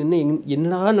அப்படி சுற்றி நின்று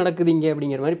என்னடா நடக்குது இங்கே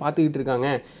அப்படிங்கிற மாதிரி பார்த்துக்கிட்டு இருக்காங்க.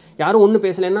 யாரும் ஒன்றும்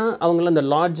பேசலைன்னா அவங்களாம் அந்த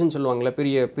லாட்ஜுன்னு சொல்லுவாங்களே,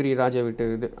 பெரிய ராஜா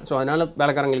வீட்டு இது. ஸோ அதனால்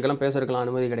வேலைக்காரங்களுக்கெல்லாம் பேசுறதுக்கெல்லாம்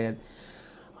அனுமதி கிடையாது.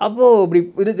 அப்போது இப்படி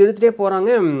எடுத்துகிட்டே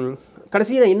போகிறாங்க.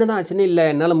 கடைசியில் என்ன தான் ஆச்சுன்னு, இல்லை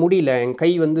என்னால் முடியல, என் கை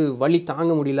வந்து வலி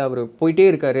தாங்க முடியல, அவர் போயிட்டே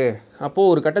இருக்கார். அப்போது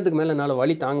ஒரு கட்டத்துக்கு மேலே என்னால்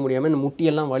வலி தாங்க முடியாமல் இந்த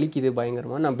முட்டியெல்லாம் வலிக்குது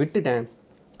பயங்கரமாக, நான் விட்டுட்டேன்.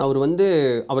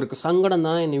 அவருக்கு சங்கடம்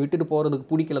தான், என்னை விட்டுட்டு போகிறதுக்கு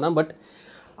பிடிக்கல தான், பட்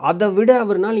அதை விட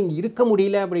அவர்னால் இங்கே இருக்க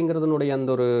முடியல அப்படிங்கிறதுனுடைய அந்த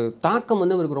ஒரு தாக்கம்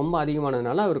வந்து அவருக்கு ரொம்ப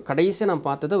அதிகமானதுனால அவர் கடைசியாக நான்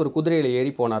பார்த்தது அவர் குதிரையில்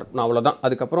ஏறி போனார். நான் அவ்வளோதான்,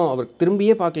 அதுக்கப்புறம் அவர்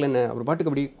திரும்பியே பார்க்கலன்னு, அவர்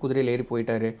பாட்டுக்கு அப்படி குதிரையில் ஏறி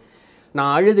போயிட்டார்.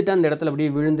 நான் அழுதுட்டு அந்த இடத்துல அப்படியே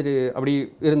விழுந்துட்டு அப்படி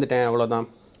இருந்துட்டேன், அவ்வளோதான்.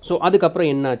 ஸோ அதுக்கப்புறம்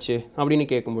என்னாச்சு அப்படின்னு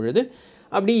கேட்கும் பொழுது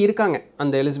அப்படி இருக்காங்க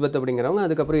அந்த எலிசபெத் அப்படிங்கிறவங்க.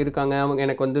 அதுக்கப்புறம் இருக்காங்க, அவங்க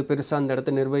எனக்கு வந்து பெருசாக அந்த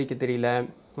இடத்த நிர்வகிக்க தெரியல,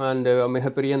 அந்த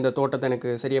மிகப்பெரிய அந்த தோட்டத்தை எனக்கு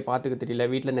சரியாக பார்த்துக்க தெரியல,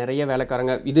 வீட்டில் நிறைய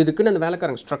வேலைக்காரங்க இதுக்குன்னு அந்த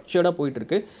வேலைக்காரங்க ஸ்ட்ரக்சர்டாக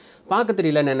போயிட்டுருக்கு, பார்க்க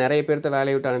தெரியல, நான் நிறைய பேர்த்த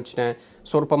வேலையை விட்டு அனுப்பிச்சிட்டேன்,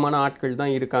 சொற்பமான ஆட்கள்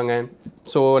தான் இருக்காங்க,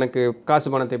 ஸோ எனக்கு காசு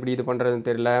பணத்தை எப்படி இது பண்ணுறதுன்னு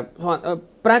தெரியல. ஸோ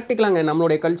ப்ராக்டிக்கலாங்க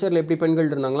நம்மளுடைய கல்ச்சரில் எப்படி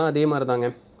பெண்கள் இருந்தாங்களோ அதே மாதிரி தாங்க.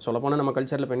 சொல்லப்போனால் நம்ம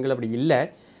கல்ச்சரில் பெண்கள் அப்படி இல்லை,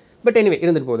 பட் எனிவே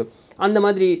இருந்துட்டு போகுது, அந்த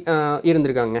மாதிரி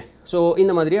இருந்திருக்காங்க. ஸோ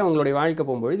இந்த மாதிரி அவங்களுடைய வாழ்க்கை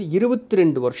போகும்பொழுது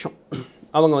 22 வருஷம்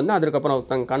அவங்க வந்து அதுக்கப்புறம்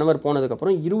தங்க கணவர்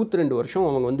போனதுக்கப்புறம் 22 வருஷம்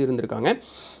அவங்க வந்து இருந்திருக்காங்க.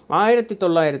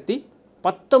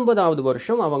 1919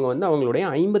 வருஷம் அவங்க வந்து அவங்களுடைய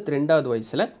 52வது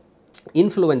வயசில்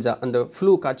இன்ஃப்ளூவென்ஸா, அந்த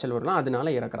ஃப்ளூ காய்ச்சல் வரலாம், அதனால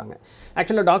இறக்குறாங்க.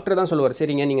 ஆக்சுவலாக டாக்டர் தான் சொல்லுவார்,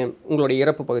 சரிங்க நீங்கள் உங்களுடைய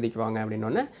இறப்பு பகுதிக்கு வாங்க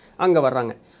அப்படின்னோடனே அங்கே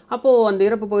வர்றாங்க. அப்போது அந்த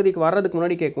இறப்பு பகுதிக்கு வர்றதுக்கு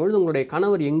முன்னாடி கேட்கும்பொழுது உங்களுடைய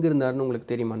கணவர் எங்கே இருந்தாருன்னு உங்களுக்கு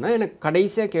தெரியுமான்னா, எனக்கு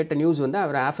கடைசியாக கேட்ட நியூஸ் வந்து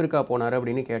அவர் ஆஃப்ரிக்கா போனார்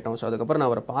அப்படின்னு கேட்டோம், ஸோ அதுக்கப்புறம் நான்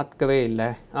அவரை பார்க்கவே இல்லை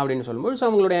அப்படின்னு சொல்லும்போது, ஸோ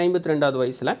அவங்களுடைய 52வது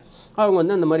வயசில் அவங்க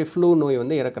வந்து அந்த மாதிரி ஃப்ளூ நோய்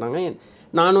வந்து இறக்குறாங்க.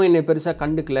 நானும் என்னை பெருசாக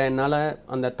கண்டுக்கல. என்னால்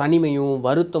அந்த தனிமையும்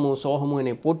வருத்தமும் சோகமும்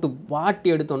என்னை போட்டு வாட்டி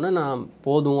எடுத்தோன்னே நான்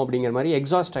போதும் அப்படிங்கிற மாதிரி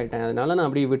எக்ஸாஸ்ட் ஆகிட்டேன். அதனால நான்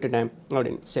அப்படியே விட்டுட்டேன்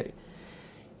அப்படின்னு. சரி,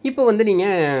 இப்போ வந்து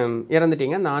நீங்கள்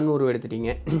இறந்துட்டீங்க, அந்த ஆன்ம உருவம் எடுத்துட்டீங்க,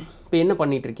 இப்போ என்ன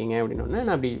பண்ணிகிட்ருக்கீங்க அப்படின்னோடனே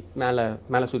நான் அப்படி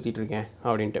மேலே சுற்றிட்டுருக்கேன்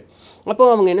அப்படின்ட்டு.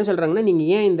 அப்போது அவங்க என்ன சொல்கிறாங்கன்னா, நீங்கள்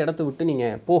ஏன் இந்த இடத்த விட்டு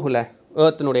நீங்கள் போகலை,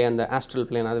 ஏர்த்தினுடைய அந்த ஆஸ்ட்ரல்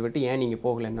பிளேன் அதை விட்டு ஏன் நீங்கள்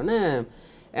போகலைன்னொன்னே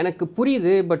எனக்கு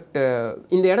புரியுது. பட்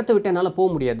இந்த இடத்த விட்டு என்னால் போக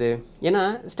முடியாது. ஏன்னா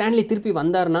ஸ்டான்லி திருப்பி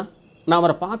வந்தார்னா நான்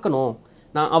அவரை பார்க்கணும்.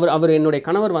 நான் அவர் என்னுடைய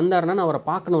கணவர் வந்தார்னா நான் அவரை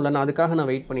பார்க்கணும்ல, நான் அதுக்காக நான்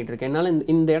வெயிட் பண்ணிகிட்ருக்கேன். என்னால்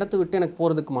இந்த இடத்த விட்டு எனக்கு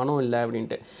போகிறதுக்கு மனம் இல்லை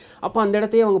அப்படின்ட்டு. அப்போ அந்த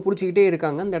இடத்தையே அவங்க பிடிச்சிக்கிட்டே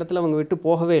இருக்காங்க. அந்த இடத்துல அவங்க விட்டு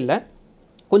போகவே இல்லை.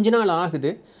 கொஞ்ச நாள்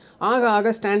ஆகுது.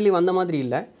 ஆக ஸ்டான்லி வந்த மாதிரி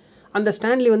இல்லை. அந்த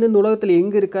ஸ்டான்லி வந்து இந்த உலகத்தில்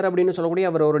எங்கே இருக்கார் அப்படின்னு சொல்லக்கூடிய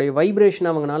அவருடைய வைப்ரேஷன்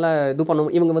அவங்களால இது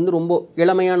பண்ணணும். இவங்க வந்து ரொம்ப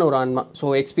இளமையான ஒரு ஆன்மா, ஸோ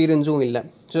எக்ஸ்பீரியன்ஸும் இல்லை.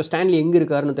 ஸோ ஸ்டான்லி எங்கே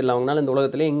இருக்காருன்னு தெரியல. அவங்களால இந்த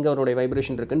உலகத்தில் எங்கே அவருடைய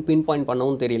வைப்ரேஷன் இருக்குன்னு பின் பாயிண்ட்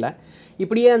பண்ணவும் தெரியல.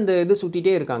 இப்படியே அந்த இது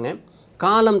சுற்றிட்டே இருக்காங்க.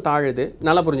 காலம் தாழுது.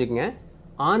 நல்லா புரிஞ்சுக்கங்க,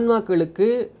 ஆன்மாக்களுக்கு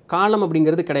காலம்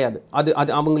அப்படிங்கிறது கிடையாது.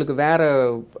 அது அவங்களுக்கு வேறு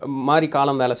மாதிரி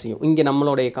காலம் வேலை செய்யும். இங்கே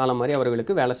நம்மளுடைய காலம் மாதிரி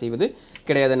அவர்களுக்கு வேலை செய்வது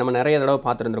கிடையாது. நம்ம நிறைய தடவை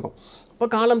பார்த்துருந்துருக்கோோம். இப்போ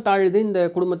காலம் தாழுது. இந்த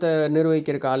குடும்பத்தை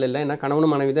நிர்வகிக்கிறதுக்கு ஆள் இல்லை. ஏன்னா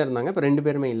கணவனும் மனைவி தான் இருந்தாங்க. இப்போ 2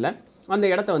 பேருமே இல்லை. அந்த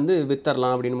இடத்த வந்து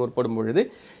வித்தரலாம் அப்படின்னு முற்படும் பொழுது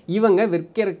இவங்க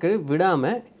விற்கிறதுக்கு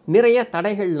விடாமல் நிறைய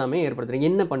தடைகள் எல்லாமே ஏற்படுத்துகிறேன்.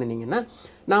 என்ன பண்ணினீங்கன்னா,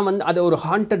 நான் வந்து அது ஒரு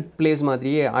ஹாண்டட் பிளேஸ்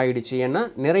மாதிரியே ஆயிடுச்சு. ஏன்னா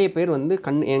நிறைய பேர் வந்து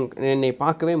என்னை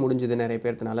பார்க்கவே முடிஞ்சுது நிறைய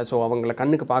பேர்த்துனால. ஸோ அவங்கள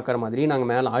கண்ணுக்கு பார்க்குற மாதிரி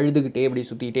நாங்கள் மேலே அழுதுகிட்டே இப்படி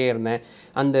சுற்றிக்கிட்டே இருந்தேன்.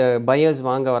 அந்த பயர்ஸ்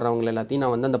வாங்க வர்றவங்க எல்லாத்தையும்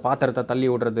நான் வந்து அந்த பாத்திரத்தை தள்ளி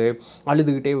விடுறது,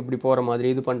 அழுதுகிட்டே இப்படி போகிற மாதிரி,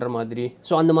 இது பண்ணுற மாதிரி,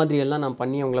 ஸோ அந்த மாதிரி எல்லாம் நான்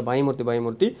பண்ணி அவங்கள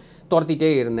பயமுறுத்தி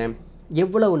துரத்திட்டே இருந்தேன்.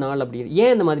 எவ்வளவு நாள் அப்படி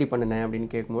ஏன் இந்த மாதிரி பண்ணினேன் அப்படின்னு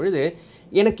கேட்கும்பொழுது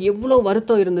எனக்கு எவ்வளோ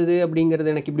வருத்தம் இருந்தது அப்படிங்கிறது.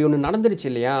 எனக்கு இப்படி ஒன்று நடந்துருச்சு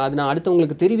இல்லையா, அது நான்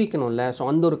அடுத்தவங்களுக்கு தெரிவிக்கணும்ல. ஸோ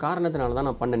அந்த ஒரு காரணத்தினால தான்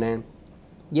நான் பண்ணினேன்.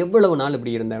 எவ்வளவு நாள்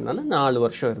இப்படி இருந்தேன் அப்படின்னா 4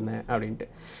 வருஷம் இருந்தேன் அப்படின்ட்டு.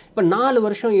 இப்போ 4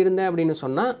 வருஷம் இருந்தேன் அப்படின்னு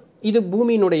சொன்னால் இது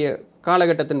பூமியினுடைய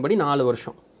காலகட்டத்தின்படி 4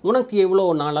 வருஷம். உனக்கு எவ்வளோ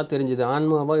நாளாக தெரிஞ்சுது,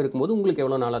 ஆன்மாவாக இருக்கும்போது உங்களுக்கு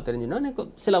எவ்வளோ நாளாக தெரிஞ்சுன்னா எனக்கு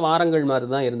சில வாரங்கள் மாதிரி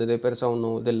தான் இருந்தது, பெருசாக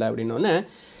ஒன்றும் இது இல்லை அப்படின்னோடனே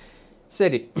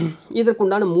சரி,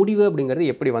 இதற்குண்டான முடிவு அப்படிங்கிறது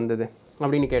எப்படி வந்தது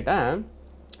அப்படின்னு கேட்டால்,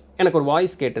 எனக்கு ஒரு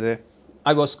வாய்ஸ் கேட்டது.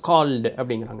 ஐ வாஸ் கால்டு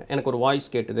அப்படிங்கிறாங்க. எனக்கு ஒரு வாய்ஸ்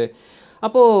கேட்டது.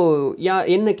 அப்போது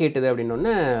என்ன கேட்டது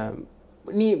அப்படின்னோடனே,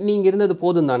 நீங்கள் இருந்தது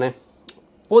போதும் தானே,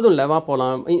 போதும் இல்லை, வா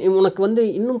போகலாம், உனக்கு வந்து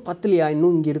இன்னும் பத்தலையா,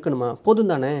 இன்னும் இங்கே இருக்கணுமா,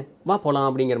 போதும் தானே, வா போகலாம்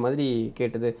அப்படிங்கிற மாதிரி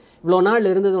கேட்டது. இவ்வளோ நாள்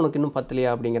இருந்தது உனக்கு இன்னும்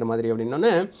பத்தலையா அப்படிங்கிற மாதிரி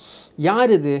அப்படின்னோடனே,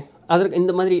 யார் இது, அதற்கு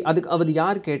இந்த மாதிரி அது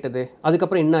யார் கேட்டது,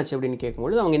 அதுக்கப்புறம் என்னாச்சு அப்படின்னு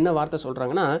கேட்கும்பொழுது அவங்க என்ன வார்த்தை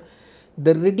சொல்கிறாங்கன்னா,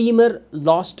 த ரிடீமர்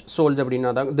லாஸ்ட் சோல்ஸ்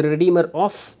அப்படின்னா தான், த ரிடீமர்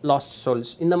ஆஃப் லாஸ்ட்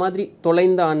சோல்ஸ். இந்த மாதிரி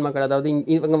தொலைந்த ஆன்மாக்கள், அதாவது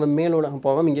இவங்க மேலுலகம்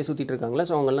போகாமல் இங்கே சுற்றிட்டு இருக்காங்களா,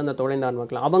 ஸோ அவங்களாம் இந்த தொலைந்த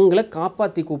ஆன்மாக்கள், அவங்கள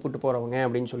காப்பாற்றி கூப்பிட்டு போகிறவங்க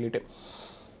அப்படின்னு சொல்லிட்டு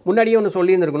முன்னாடியே ஒன்று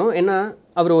சொல்லியிருந்துருக்கணும். ஏன்னா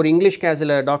அவர் ஒரு இங்கிலீஷ்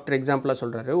கேஸில் டாக்டர் எக்ஸாம்பிளாக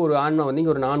சொல்கிறாரு. ஒரு ஆன்மா வந்து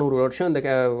இங்கே ஒரு 400 வருஷம் இந்த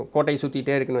கோட்டையை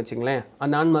சுற்றிட்டே இருக்குன்னு வச்சுங்களேன்.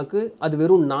 அந்த ஆன்மாவுக்கு அது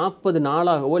வெறும் 40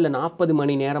 நாளாகவோ இல்லை 40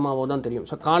 மணி நேரமாகவோ தான் தெரியும்.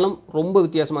 ஸோ காலம் ரொம்ப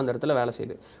வித்தியாசமாக அந்த இடத்துல வேலை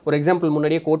செய்யுது. ஒரு எக்ஸாம்பிள்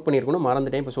முன்னாடியே கோட் பண்ணியிருக்கணும்,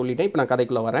 மறந்துட்டேன், இப்போ சொல்லிட்டேன். இப்போ நான்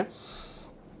கதைக்குள்ளே வரேன்.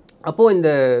 அப்போது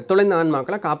இந்த தொலைந்த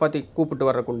ஆன்மாக்களை காப்பாற்றி கூப்பிட்டு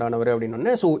வரக்கு உண்டானவர்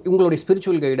அப்படின்னோடனே, ஸோ உங்களுடைய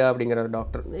ஸ்பிரிச்சுவல் கைடா அப்படிங்கிற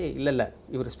டாக்டர், இல்லை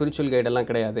இவர் ஸ்பிரிச்சுவல் கைடெல்லாம்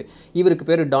கிடையாது, இவருக்கு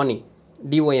பேர் டானி,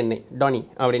 DONA, டானி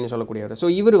அப்படின்னு சொல்லக்கூடியவர். ஸோ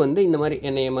இவர் வந்து இந்த மாதிரி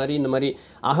என்னைய மாதிரி இந்த மாதிரி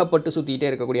அகப்பட்டு சுற்றிகிட்டே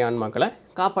இருக்கக்கூடிய ஆன்மாக்களை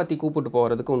காப்பாற்றி கூப்பிட்டு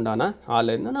போகிறதுக்கு உண்டான ஆள்.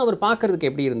 என்னன்னா அவர் பார்க்குறதுக்கு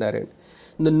எப்படி இருந்தார்,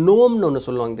 இந்த நோம்னு ஒன்று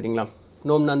சொல்லுவாங்க தெரியுங்களா,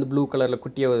 நோம்னா அந்த ப்ளூ கலரில்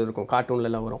குட்டியாக இருக்கும்,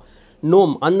 கார்ட்டூன்லலாம் வரும்,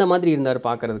 நோம் அந்த மாதிரி இருந்தார்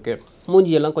பார்க்குறதுக்கு.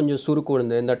 மூஞ்சியெல்லாம் கொஞ்சம் சுருக்கு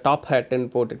விழுந்து இந்த டாப் ஹேட்டுன்னு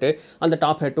போட்டுட்டு, அந்த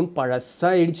டாப் ஹேட்டும்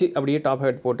பழசாயிடுச்சு, அப்படியே டாப்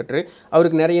ஹேட் போட்டுட்டு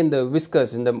அவருக்கு நிறைய இந்த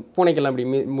விஸ்கர்ஸ், இந்த பூனைக்கெல்லாம் அப்படி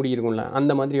முடி இருக்கும்ல,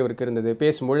 அந்த மாதிரி அவருக்கு இருந்தது.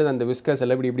 பேசும்பொழுது அந்த விஸ்கர்ஸ்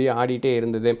எல்லாம் இப்படி ஆடிட்டே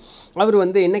இருந்தது. அவர்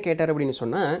வந்து என்ன கேட்டார் அப்படின்னு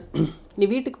சொன்னால், நீ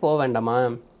வீட்டுக்கு போக வேண்டாமா,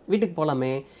 வீட்டுக்கு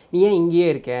போகலாமே, நீ ஏன் இங்கேயே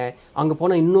இருக்க, அங்கே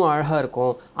போனால் இன்னும் அழகாக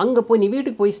இருக்கும், அங்கே போய் நீ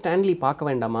வீட்டுக்கு போய் ஸ்டான்லி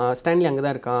பார்க்க வேண்டாமா, ஸ்டான்லி அங்கே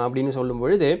தான் இருக்கான் அப்படின்னு சொல்லும்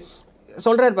பொழுது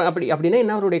சொல்கிறார். அப்படின்னா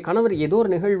என்ன, அவருடைய கணவர் ஏதோ ஒரு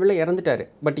நிகழ்வில் இறந்துட்டார்,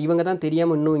 பட் இவங்க தான்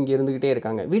தெரியாமல் இன்னும் இங்கே இருந்துக்கிட்டே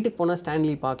இருக்காங்க, வீட்டுக்கு போனால்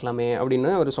ஸ்டான்லி பார்க்கலாமே அப்படின்னு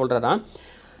அவர் சொல்கிறாரா.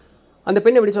 அந்த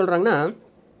பெண் எப்படி சொல்கிறாங்கன்னா,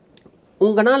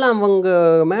 உங்களால் அவங்க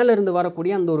மேலே இருந்து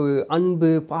வரக்கூடிய அந்த ஒரு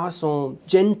அன்பு, பாசம்,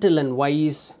 ஜென்டில் அண்ட்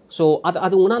வைஸ், ஸோ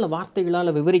அது உங்களால்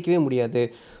வார்த்தைகளால் விவரிக்கவே முடியாது.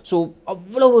 ஸோ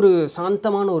அவ்வளோ ஒரு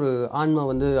சாந்தமான ஒரு ஆன்மா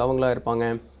வந்து அவங்களா இருப்பாங்க.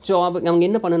 ஸோ அவங்க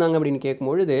என்ன பண்ணினாங்க அப்படின்னு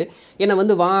கேட்கும்பொழுது, என்னை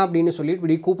வந்து வா அப்படின்னு சொல்லிட்டு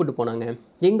இப்படி கூப்பிட்டு போனாங்க.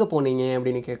 எங்கே போனீங்க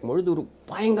அப்படின்னு கேட்கும்பொழுது, ஒரு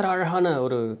பயங்கர அழகான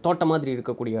ஒரு தோட்டம் மாதிரி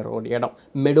இருக்கக்கூடிய ஒரு இடம்,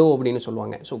 மெடோ அப்படின்னு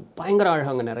சொல்லுவாங்க. ஸோ பயங்கர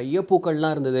அழகாங்க, நிறைய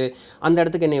பூக்கள்லாம் இருந்தது. அந்த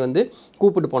இடத்துக்கு என்னை வந்து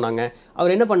கூப்பிட்டு போனாங்க.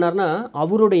 அவர் என்ன பண்ணார்னா,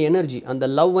 அவருடைய எனர்ஜி, அந்த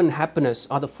லவ் அண்ட் ஹாப்பினஸ்,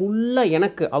 அதை ஃபுல்லாக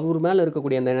எனக்கு, அவர் மேலே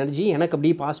இருக்கக்கூடிய அந்த எனர்ஜி எனக்கு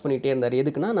அப்படியே பாஸ் பண்ணிகிட்டே இருந்தார்.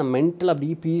 எதுக்குன்னா, நான் மென்டலாக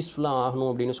அப்படியே பீஸ்ஃபுல்லாக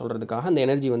ஆகணும் அப்படின்னு சொல்கிறதுக்காக அந்த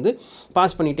எனர்ஜி வந்து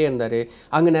பாஸ் பண்ணிகிட்டே இருந்தார்.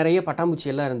 அங்கே நிறைய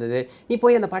பட்டாம்பூச்சி எல்லாம் இருந்தது. நீ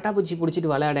போய் அந்த பட்டாப்பூச்சி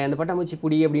பிடிச்சிட்டு விளையாட, அந்த பட்டாம்பூச்சி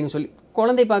பிடி அப்படின்னு சொல்லி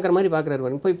குழந்தை பார்க்குற மாதிரி பார்க்குறாரு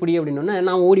பாருங்க. போய் பிடி அப்படின்னோடனே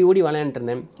நான் ஓடி ஓடி விளையாண்டுட்டு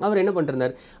இருந்தேன். அவர் என்ன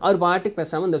பண்ணிருந்தார், அவர் பாட்டுக்கு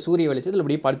பேசாமல் அந்த சூரிய வெளிச்சத்தில்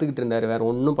அப்படியே படுத்துக்கிட்டு இருந்தார், வேறு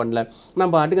ஒன்றும் பண்ணல.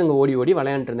 நான் பாட்டுக்கு அங்கே ஓடி ஓடி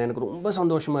விளையாண்டுட்டு இருந்தேன். எனக்கு ரொம்ப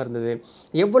சந்தோஷமாக இருந்தது.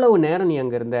 எவ்வளவு நேரம் நீ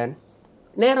அங்கே இருந்த?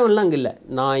 நேரம் எல்லாம் அங்கே இல்லை,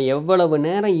 நான் எவ்வளவு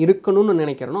நேரம் இருக்கணும்னு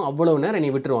நினைக்கிறேனோ அவ்வளவு நேரம் என்னை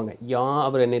விட்டுருவாங்க.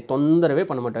 அவர் என்னை தொந்தரவே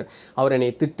பண்ண மாட்டார். அவர் என்னை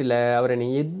திட்டலை, அவர் என்னை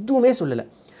எதுவுமே சொல்லலை.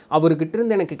 அவர்கிட்ட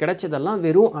இருந்து எனக்கு கிடைச்சதெல்லாம்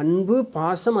வெறும் அன்பு,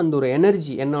 பாசம், அந்த ஒரு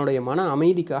எனர்ஜி, என்னுடைய மன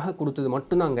அமைதிக்காக கொடுத்தது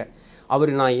மட்டும்தாங்க.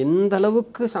 அவர் நான் எந்த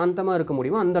அளவுக்கு சாந்தமாக இருக்க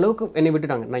முடியுமோ அந்த அளவுக்கு என்னை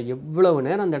விட்டுட்டாங்க. நான் எவ்வளவு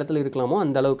நேரம் அந்த இடத்துல இருக்கலாமோ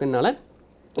அந்த அளவுக்கு என்னால்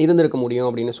இருந்திருக்க முடியும்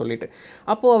அப்படின்னு சொல்லிட்டு.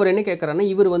 அப்போது அவர் என்ன கேட்குறாருன்னா,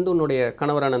 இவர் வந்து உன்னுடைய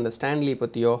கணவரான அந்த ஸ்டான்லி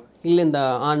பற்றியோ இல்லை இந்த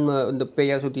இந்த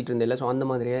பேயா சுற்றிட்டு இருந்தில்ல, ஸோ அந்த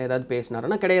மாதிரியே ஏதாவது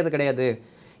பேசினாருன்னா கிடையாது.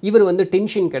 இவர் வந்து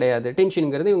டென்ஷன் கிடையாது.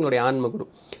 டென்ஷனுங்கிறது இவங்களுடைய ஆன்மகுரு.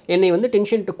 என்னை வந்து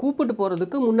டென்ஷன்ட்டு கூப்பிட்டு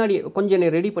போகிறதுக்கு முன்னாடி கொஞ்சம் என்னை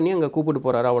ரெடி பண்ணி அங்கே கூப்பிட்டு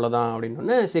போகிறாரு, அவ்வளோதான்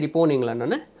அப்படின்னோடனே சரி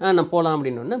போனீங்களான்னு நான் போகலாம்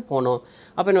அப்படின்னோடனே போனோம்.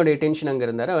 அப்போ என்னுடைய டென்ஷன் அங்கே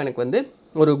இருந்தார். எனக்கு வந்து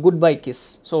ஒரு குட் பை கிஸ்,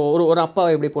 ஸோ ஒரு அப்பா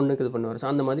எப்படி பொண்ணுக்கு இது பண்ணுவார், ஸோ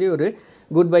அந்த மாதிரி ஒரு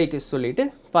குட் பை கிஸ் சொல்லிவிட்டு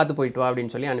பார்த்து போயிட்டு வா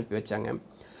அப்படின்னு சொல்லி அனுப்பி வச்சாங்க.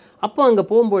 அப்போ அங்கே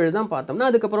போகும்பொழுது தான் பார்த்தோம்னா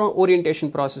அதுக்கப்புறம்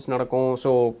ஓரியன்டேஷன் ப்ராசஸ் நடக்கும். ஸோ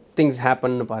திங்ஸ்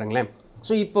ஹேப்பன்னு பாருங்களேன்.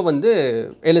 ஸோ இப்போ வந்து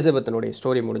எலிசபெத்தினுடைய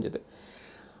ஸ்டோரி முடிஞ்சது.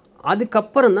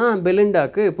 அதுக்கப்புறம் தான்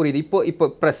பெலிண்டாவுக்கு புரியுது, இப்போ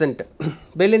ப்ரெசண்ட்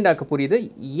பெலிண்டாவுக்கு புரியுது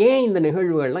ஏன் இந்த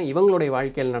நிகழ்வுகள்லாம் இவங்களுடைய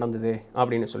வாழ்க்கையில் நடந்தது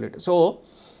அப்படின்னு சொல்லிட்டு. ஸோ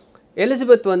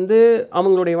எலிசபெத் வந்து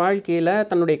அவங்களுடைய வாழ்க்கையில்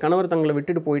தன்னுடைய கணவர் தங்களை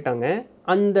விட்டுட்டு போயிட்டாங்க.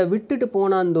 அந்த விட்டுட்டு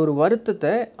போன அந்த ஒரு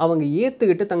வருத்தத்தை அவங்க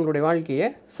ஏற்றுக்கிட்டு தங்களுடைய வாழ்க்கையை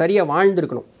சரியாக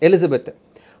வாழ்ந்துருக்கணும் எலிசபெத்.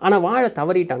 ஆனால் வாழ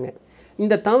தவறிட்டாங்க.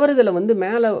 இந்த தவறுதலை வந்து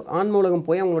மேலே ஆன்ம உலகம்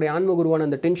போய் அவங்களுடைய ஆன்மகுருவான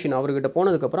அந்த டென்ஷன் அவர்கிட்ட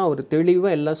போனதுக்கப்புறம் அவர்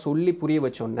தெளிவாக எல்லாம் சொல்லி புரிய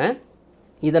வச்சோன்னே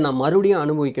இதை நான் மறுபடியும்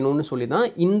அனுபவிக்கணும்னு சொல்லி தான்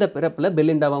இந்த பிறப்பில்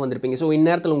பெலிண்டாவாக வந்திருப்பீங்க. ஸோ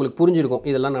இந்நேரத்தில் உங்களுக்கு புரிஞ்சிருக்கும்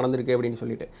இதெல்லாம் நடந்திருக்கு அப்படின்னு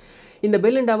சொல்லிட்டு. இந்த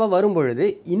பெலிண்டாவாக வரும்பொழுது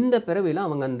இந்த பிறவியில்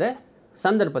அவங்க அந்த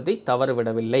சந்தர்ப்பத்தை தவறு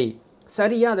விடவில்லை,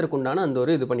 சரியாக அதற்குண்டான அந்த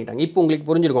ஒரு இது பண்ணிட்டாங்க. இப்போ உங்களுக்கு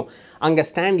புரிஞ்சிருக்கும். அங்கே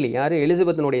ஸ்டான்லி யார்,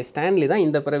 எலிசபெத்தினுடைய ஸ்டான்லி தான்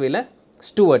இந்த பிறவியில்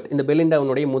ஸ்டூவர்ட், இந்த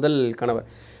பெலிண்டாவினுடைய முதல் கணவர்.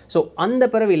 ஸோ அந்த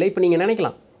பிறவியில் இப்போ நீங்கள்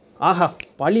நினைக்கலாம், ஆஹா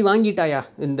பழி வாங்கிட்டாயா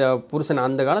இந்த புருஷனை,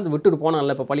 அந்த காலத்தை விட்டுட்டு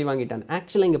போனான்ல இப்போ பழி வாங்கிட்டான்.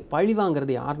 ஆக்சுவலாக இங்கே பழி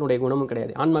வாங்குறது யாருடைய குணமும்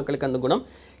கிடையாது. ஆண்மக்களுக்கு அந்த குணம்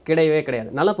கிடையவே கிடையாது.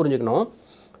 நல்லா புரிஞ்சுக்கணும்.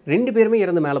 2 பேருமே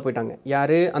இறந்து மேலே போயிட்டாங்க.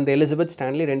 யார், அந்த எலிசபெத்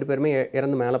ஸ்டான்லி 2 பேருமே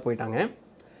இறந்து மேலே போயிட்டாங்க.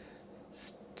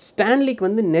 ஸ்டான்லிக்கு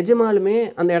வந்து நிஜமாலுமே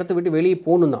அந்த இடத்த விட்டு வெளியே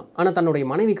போகணும் தான். ஆனால் தன்னுடைய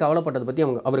மனைவி கவலைப்பட்டதை பற்றி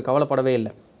அவர் கவலைப்படவே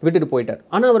இல்லை, விட்டுட்டு போயிட்டார்.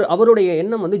 ஆனால் அவருடைய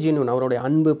எண்ணம் வந்து ஜென்யூன். அவருடைய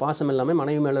அன்பு பாசம் எல்லாமே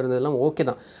மனைவி மேலே இருந்ததெல்லாம் ஓகே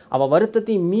தான். அவள்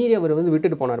வருத்தத்தையும் மீறி அவர் வந்து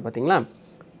விட்டுட்டு போனார் பார்த்தீங்களா.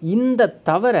 இந்த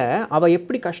தவிர அவள்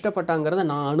எப்படி கஷ்டப்பட்டாங்கிறத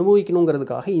நான்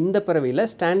அனுபவிக்கணுங்கிறதுக்காக இந்த பிறவியில்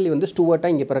ஸ்டான்லி வந்து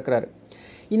ஸ்டூவர்ட்டாக இங்கே பிறக்கிறாரு.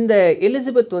 இந்த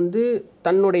எலிசபெத் வந்து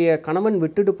தன்னுடைய கணவன்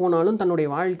விட்டுட்டு போனாலும் தன்னுடைய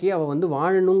வாழ்க்கையை அவள் வந்து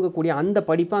வாழணுங்கக்கூடிய அந்த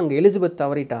படிப்பை அங்கே எலிசபெத்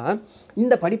தவறிட்டா,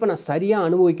 இந்த படிப்பை நான் சரியாக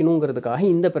அனுபவிக்கணுங்கிறதுக்காக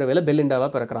இந்த பிறவியில்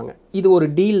பெலிண்டாவாக பிறக்கிறாங்க. இது ஒரு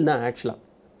டீல் தான் ஆக்சுவலாக.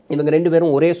 இவங்க 2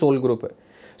 பேரும் ஒரே சோல் குரூப்பு.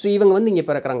 ஸோ இவங்க வந்து இங்கே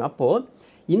பிறக்கிறாங்க. அப்போது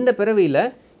இந்த பிறவியில்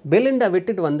பெலிண்டா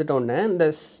விட்டுட்டு வந்துட்டோன்னே இந்த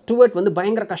ஸ்டூவர்ட் வந்து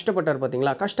பயங்கர கஷ்டப்பட்டார்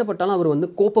பார்த்தீங்களா. கஷ்டப்பட்டாலும் அவர் வந்து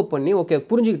கோப்பப் பண்ணி ஓகே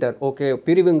புரிஞ்சுக்கிட்டார். ஓகே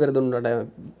பிரிவுங்கிறதுனோட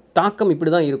தாக்கம்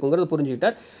இப்படி தான் இருக்குங்கிறத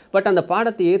புரிஞ்சுக்கிட்டார். பட் அந்த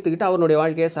பாடத்தை ஏற்றுக்கிட்டு அவருடைய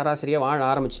வாழ்க்கையை சராசரியாக வாழ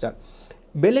ஆரம்பிச்சிட்டார்.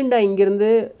 பெலிண்டா இங்கேருந்து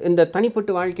இந்த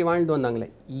தனிப்பட்டு வாழ்க்கை வாழ்ந்து வந்தாங்களே,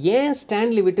 ஏன்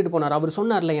ஸ்டான்லி விட்டுட்டு போனார்? அவர்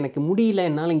சொன்னார்ல, எனக்கு முடியல,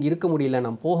 என்னால் இங்கே இருக்க முடியல,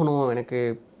 நான் போகணும், எனக்கு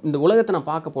இந்த உலகத்தை நான்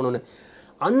பார்க்க போகணுன்னு.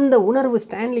 அந்த உணர்வு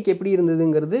ஸ்டான்லிக்கு எப்படி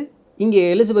இருந்ததுங்கிறது இங்கே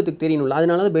எலிசபெத்துக்கு தெரியணும்ல.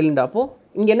 அதனால தான் பெலிண்டா அப்போது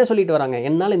இங்கே என்ன சொல்லிட்டு வராங்க,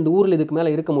 என்னால் இந்த ஊரில் இதுக்கு மேலே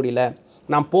இருக்க முடியல,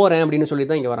 நான் போகிறேன் அப்படின்னு சொல்லி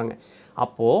தான் இங்கே வராங்க.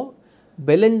 அப்போது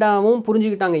பெலிண்டாவும்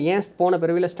புரிஞ்சுக்கிட்டாங்க ஏன் போன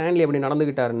பிறவியில் ஸ்டான்லி அப்படி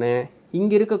நடந்துக்கிட்டாருன்னு.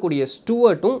 இங்கே இருக்கக்கூடிய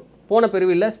ஸ்டூவர்ட்டும் போன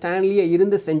பிறவியில் ஸ்டான்லியை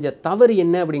இருந்து செஞ்ச தவறு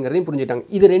என்ன அப்படிங்கிறதையும் புரிஞ்சுட்டாங்க.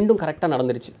 இது 2ம் கரெக்டாக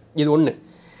நடந்துருச்சு. இது ஒன்று.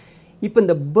 இப்போ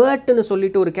இந்த பேர்ட்டுன்னு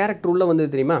சொல்லிட்டு ஒரு கேரக்டர் உள்ளே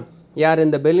வந்தது தெரியுமா, யார்,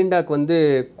 இந்த பெலிண்டாக்கு வந்து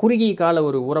குறுகிய கால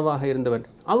ஒரு உறவாக இருந்தவர்.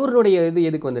 அவருடைய இது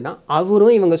எதுக்கு வந்துன்னா,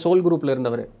 அவரும் இவங்க சோல் குரூப்பில்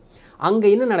இருந்தவர். அங்கே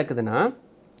என்ன நடக்குதுன்னா,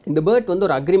 இந்த பேர்ட் வந்து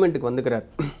ஒரு அக்ரிமெண்ட்டுக்கு வந்துக்கிறார்.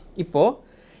 இப்போது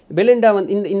பெலிண்டா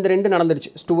வந்து இந்த 2 நடந்துருச்சு.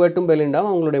 ஸ்டூவர்ட்டும் பெலிண்டாவும்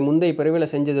அவங்களுடைய முந்தைய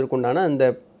பிறவியில் செஞ்சதற்குண்டான அந்த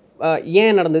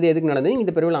ஏன் நடந்தது எதுக்கு நடந்தது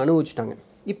இந்த பிறவியில் அனுபவிச்சிட்டாங்க.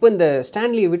 இப்போ இந்த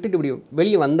ஸ்டான்லியை விட்டுட்டு இப்படி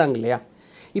வெளியே வந்தாங்க இல்லையா,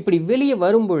 இப்படி வெளியே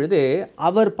வரும்பொழுது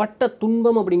அவர் பட்ட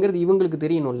துன்பம் அப்படிங்கிறது இவங்களுக்கு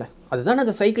தெரியணும்ல. அதுதான்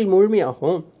அந்த சைக்கிள்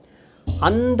முழுமையாகும்.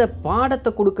 அந்த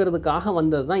பாடத்தை கொடுக்கறதுக்காக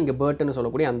வந்தது தான் இங்கே பேர்ட்டுன்னு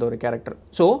சொல்லக்கூடிய அந்த ஒரு கேரக்டர்.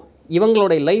 ஸோ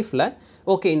இவங்களுடைய லைஃப்பில்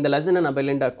ஓகே இந்த லெசனை நான்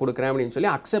பெலிண்டா கொடுக்குறேன் அப்படின்னு சொல்லி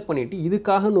அக்செப்ட் பண்ணிவிட்டு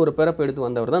இதுக்காகன்னு ஒரு பிறப்பு எடுத்து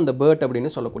வந்தவர் தான் இந்த பேர்ட் அப்படின்னு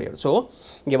சொல்லக்கூடியவர். ஸோ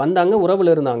இங்கே வந்தாங்க,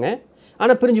 உறவில் இருந்தாங்க,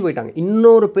 ஆனால் பிரிஞ்சு போயிட்டாங்க.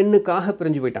 இன்னொரு பெண்ணுக்காக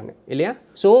பிரிஞ்சு போயிட்டாங்க இல்லையா.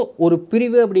 ஸோ ஒரு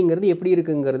பிரிவு அப்படிங்கிறது எப்படி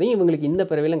இருக்குங்கிறதையும் இவங்களுக்கு இந்த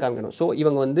பிறவிலும் காமிக்கணும். ஸோ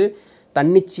இவங்க வந்து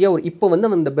தன்னிச்சையாக இப்போ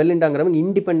வந்து அந்த பெலிண்டாங்கிறவங்க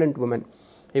இண்டிபெண்ட் உமன்.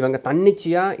 இவங்க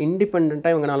தன்னிச்சையாக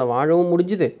இண்டிபெண்ட்டாக இவங்களால் வாழவும்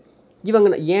முடிஞ்சுது.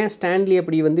 இவங்க ஏன் ஸ்டான்லி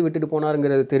அப்படி வந்து விட்டுட்டு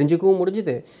போனாருங்கிறது தெரிஞ்சுக்கவும்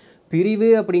முடிஞ்சுது. பிரிவு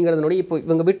அப்படிங்கிறதுனோட இப்போ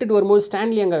இவங்க விட்டுட்டு வரும்போது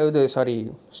ஸ்டான்லி அங்கே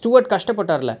ஸ்டூவர்ட்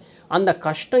கஷ்டப்பட்டார்ல, அந்த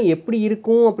கஷ்டம் எப்படி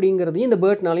இருக்கும் அப்படிங்கிறதையும் இந்த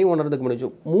பேர்ட்னாலையும் உணர்றதுக்கு முடிஞ்சு.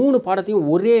 3 பாடத்தையும்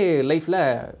ஒரே லைஃப்பில்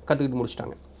கற்றுக்கிட்டு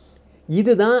முடிச்சிட்டாங்க.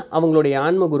 இதுதான் அவங்களுடைய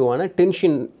ஆன்மகுருவான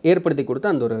டென்ஷன் ஏற்படுத்தி கொடுத்த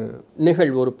அந்த ஒரு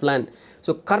நிகழ்வு, ஒரு பிளான்.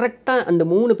 ஸோ கரெக்டாக அந்த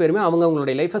 3 பேருமே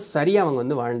அவங்களுடைய லைஃப்பை சரியாக அவங்க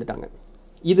வந்து வாழ்ந்துட்டாங்க.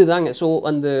 இதுதாங்க. ஸோ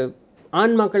அந்த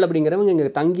ஆன்மாக்கள் அப்படிங்கிறவங்க இங்கே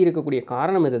தங்கி இருக்கக்கூடிய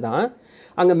காரணம் இது தான்.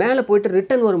 அங்கே மேலே போய்ட்டு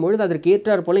ரிட்டன் வரும்பொழுது அதற்கு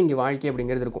ஏற்றாறு போல் இங்கே வாழ்க்கை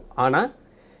அப்படிங்கிறது இருக்கும். ஆனால்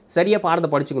சரியாக பாடத்தை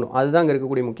படிச்சுக்கணும். அதுதான் அங்கே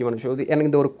இருக்கக்கூடிய முக்கியமான விஷயம். இது எனக்கு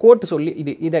இந்த ஒரு கோட்டு சொல்லி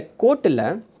இதை கோட்டில்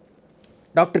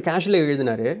டாக்டர் கேஷுவலாக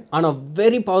எழுதினார். ஆனால்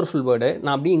வெரி பவர்ஃபுல் வேர்டு.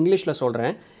 நான் அப்படியே இங்கிலீஷில்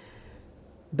சொல்கிறேன்.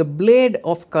 த plate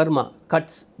of karma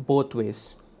cuts both ways.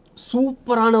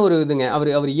 சூப்பரான ஒரு இதுங்க.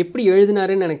 அவர் எப்படி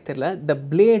எழுதினாருன்னு எனக்கு தெரியல. த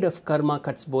plate of karma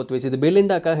cuts both ways. இது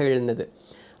பெலிண்டாக்காக எழுதினது.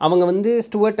 அவங்க வந்து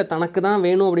ஸ்டூவர்ட்டை தனக்கு தான்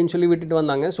வேணும் அப்படின்னு சொல்லி விட்டுட்டு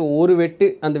வந்தாங்க. ஸோ ஒரு வெட்டு,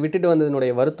 அந்த விட்டுட்டு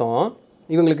வந்ததுனுடைய வருத்தம்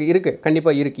இவங்களுக்கு இருக்குது,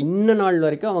 கண்டிப்பாக இருக்குது. இன்ன நாள்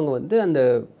வரைக்கும் அவங்க வந்து அந்த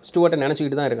ஸ்டூவர்ட்டை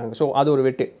நினச்சிக்கிட்டு தான் இருக்காங்க. ஸோ அது ஒரு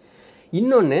வெட்டு.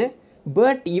 இன்னொன்று,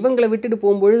 பட் இவங்களை விட்டுட்டு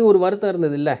போகும்பொழுது ஒரு வருத்தம்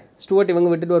இருந்தது இல்லை, ஸ்டூவர்ட்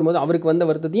இவங்க விட்டுட்டு வரும்போது அவருக்கு வந்த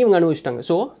வருத்தத்தையும் இவங்க அனுபவிச்சிட்டாங்க.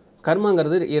 ஸோ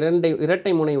கர்மாங்கிறது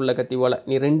இரட்டை முனை உள்ள கத்தி போல்,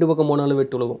 நீ 2 பக்கம் போனாலும்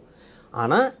வெட்டு உலகம்.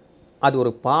 ஆனால் அது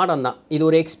ஒரு பாடம் தான், இது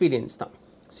ஒரு எக்ஸ்பீரியன்ஸ் தான்.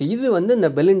 ஸோ இது வந்து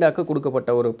இந்த பெலிண்டாக்கு கொடுக்கப்பட்ட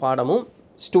ஒரு பாடமும்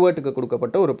ஸ்டூவர்ட்டுக்கு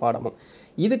கொடுக்கப்பட்ட ஒரு பாடமும்.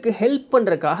 இதுக்கு ஹெல்ப்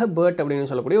பண்ணுறதுக்காக பேர்ட் அப்படின்னு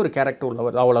சொல்லக்கூடிய ஒரு கேரக்டர்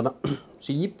உள்ளவர், அவ்வளோதான். ஸோ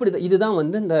இதுதான்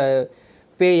வந்து இந்த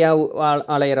பேயாக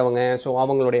அலையிறவங்க. ஸோ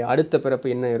அவங்களுடைய அடுத்த பிறப்பு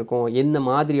என்ன இருக்கும், என்ன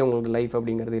மாதிரி அவங்களோட லைஃப்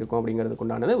அப்படிங்கிறது இருக்கும் அப்படிங்கிறதுக்கு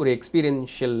உண்டானது ஒரு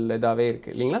எக்ஸ்பீரியன்ஷியல் இதாகவே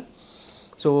இருக்குது இல்லைங்களா.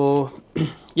 ஸோ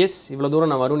எஸ், இவ்வளோ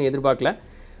தூரம் நான் வரும்னு எதிர்பார்க்கல.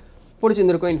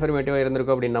 பிடிச்சிருந்திருக்கோம், இன்ஃபர்மேட்டிவாக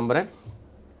இருந்திருக்கும் அப்படின்னு நம்புகிறேன்.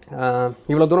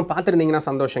 இவ்வளோ தூரம் பார்த்துருந்தீங்கன்னா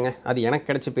சந்தோஷங்க, அது எனக்கு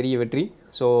கிடைச்ச பெரிய வெற்றி.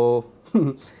 ஸோ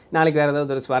நாளைக்கு வேறு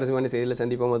ஏதாவது ஒரு சுவாரஸ்யமான செய்தியில்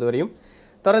சந்திப்போம். அது வரையும்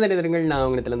தொடர்ந்து இணைந்திருங்கள். நான்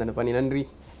உங்கள் நித்திலன் தண்டபாணி. நன்றி.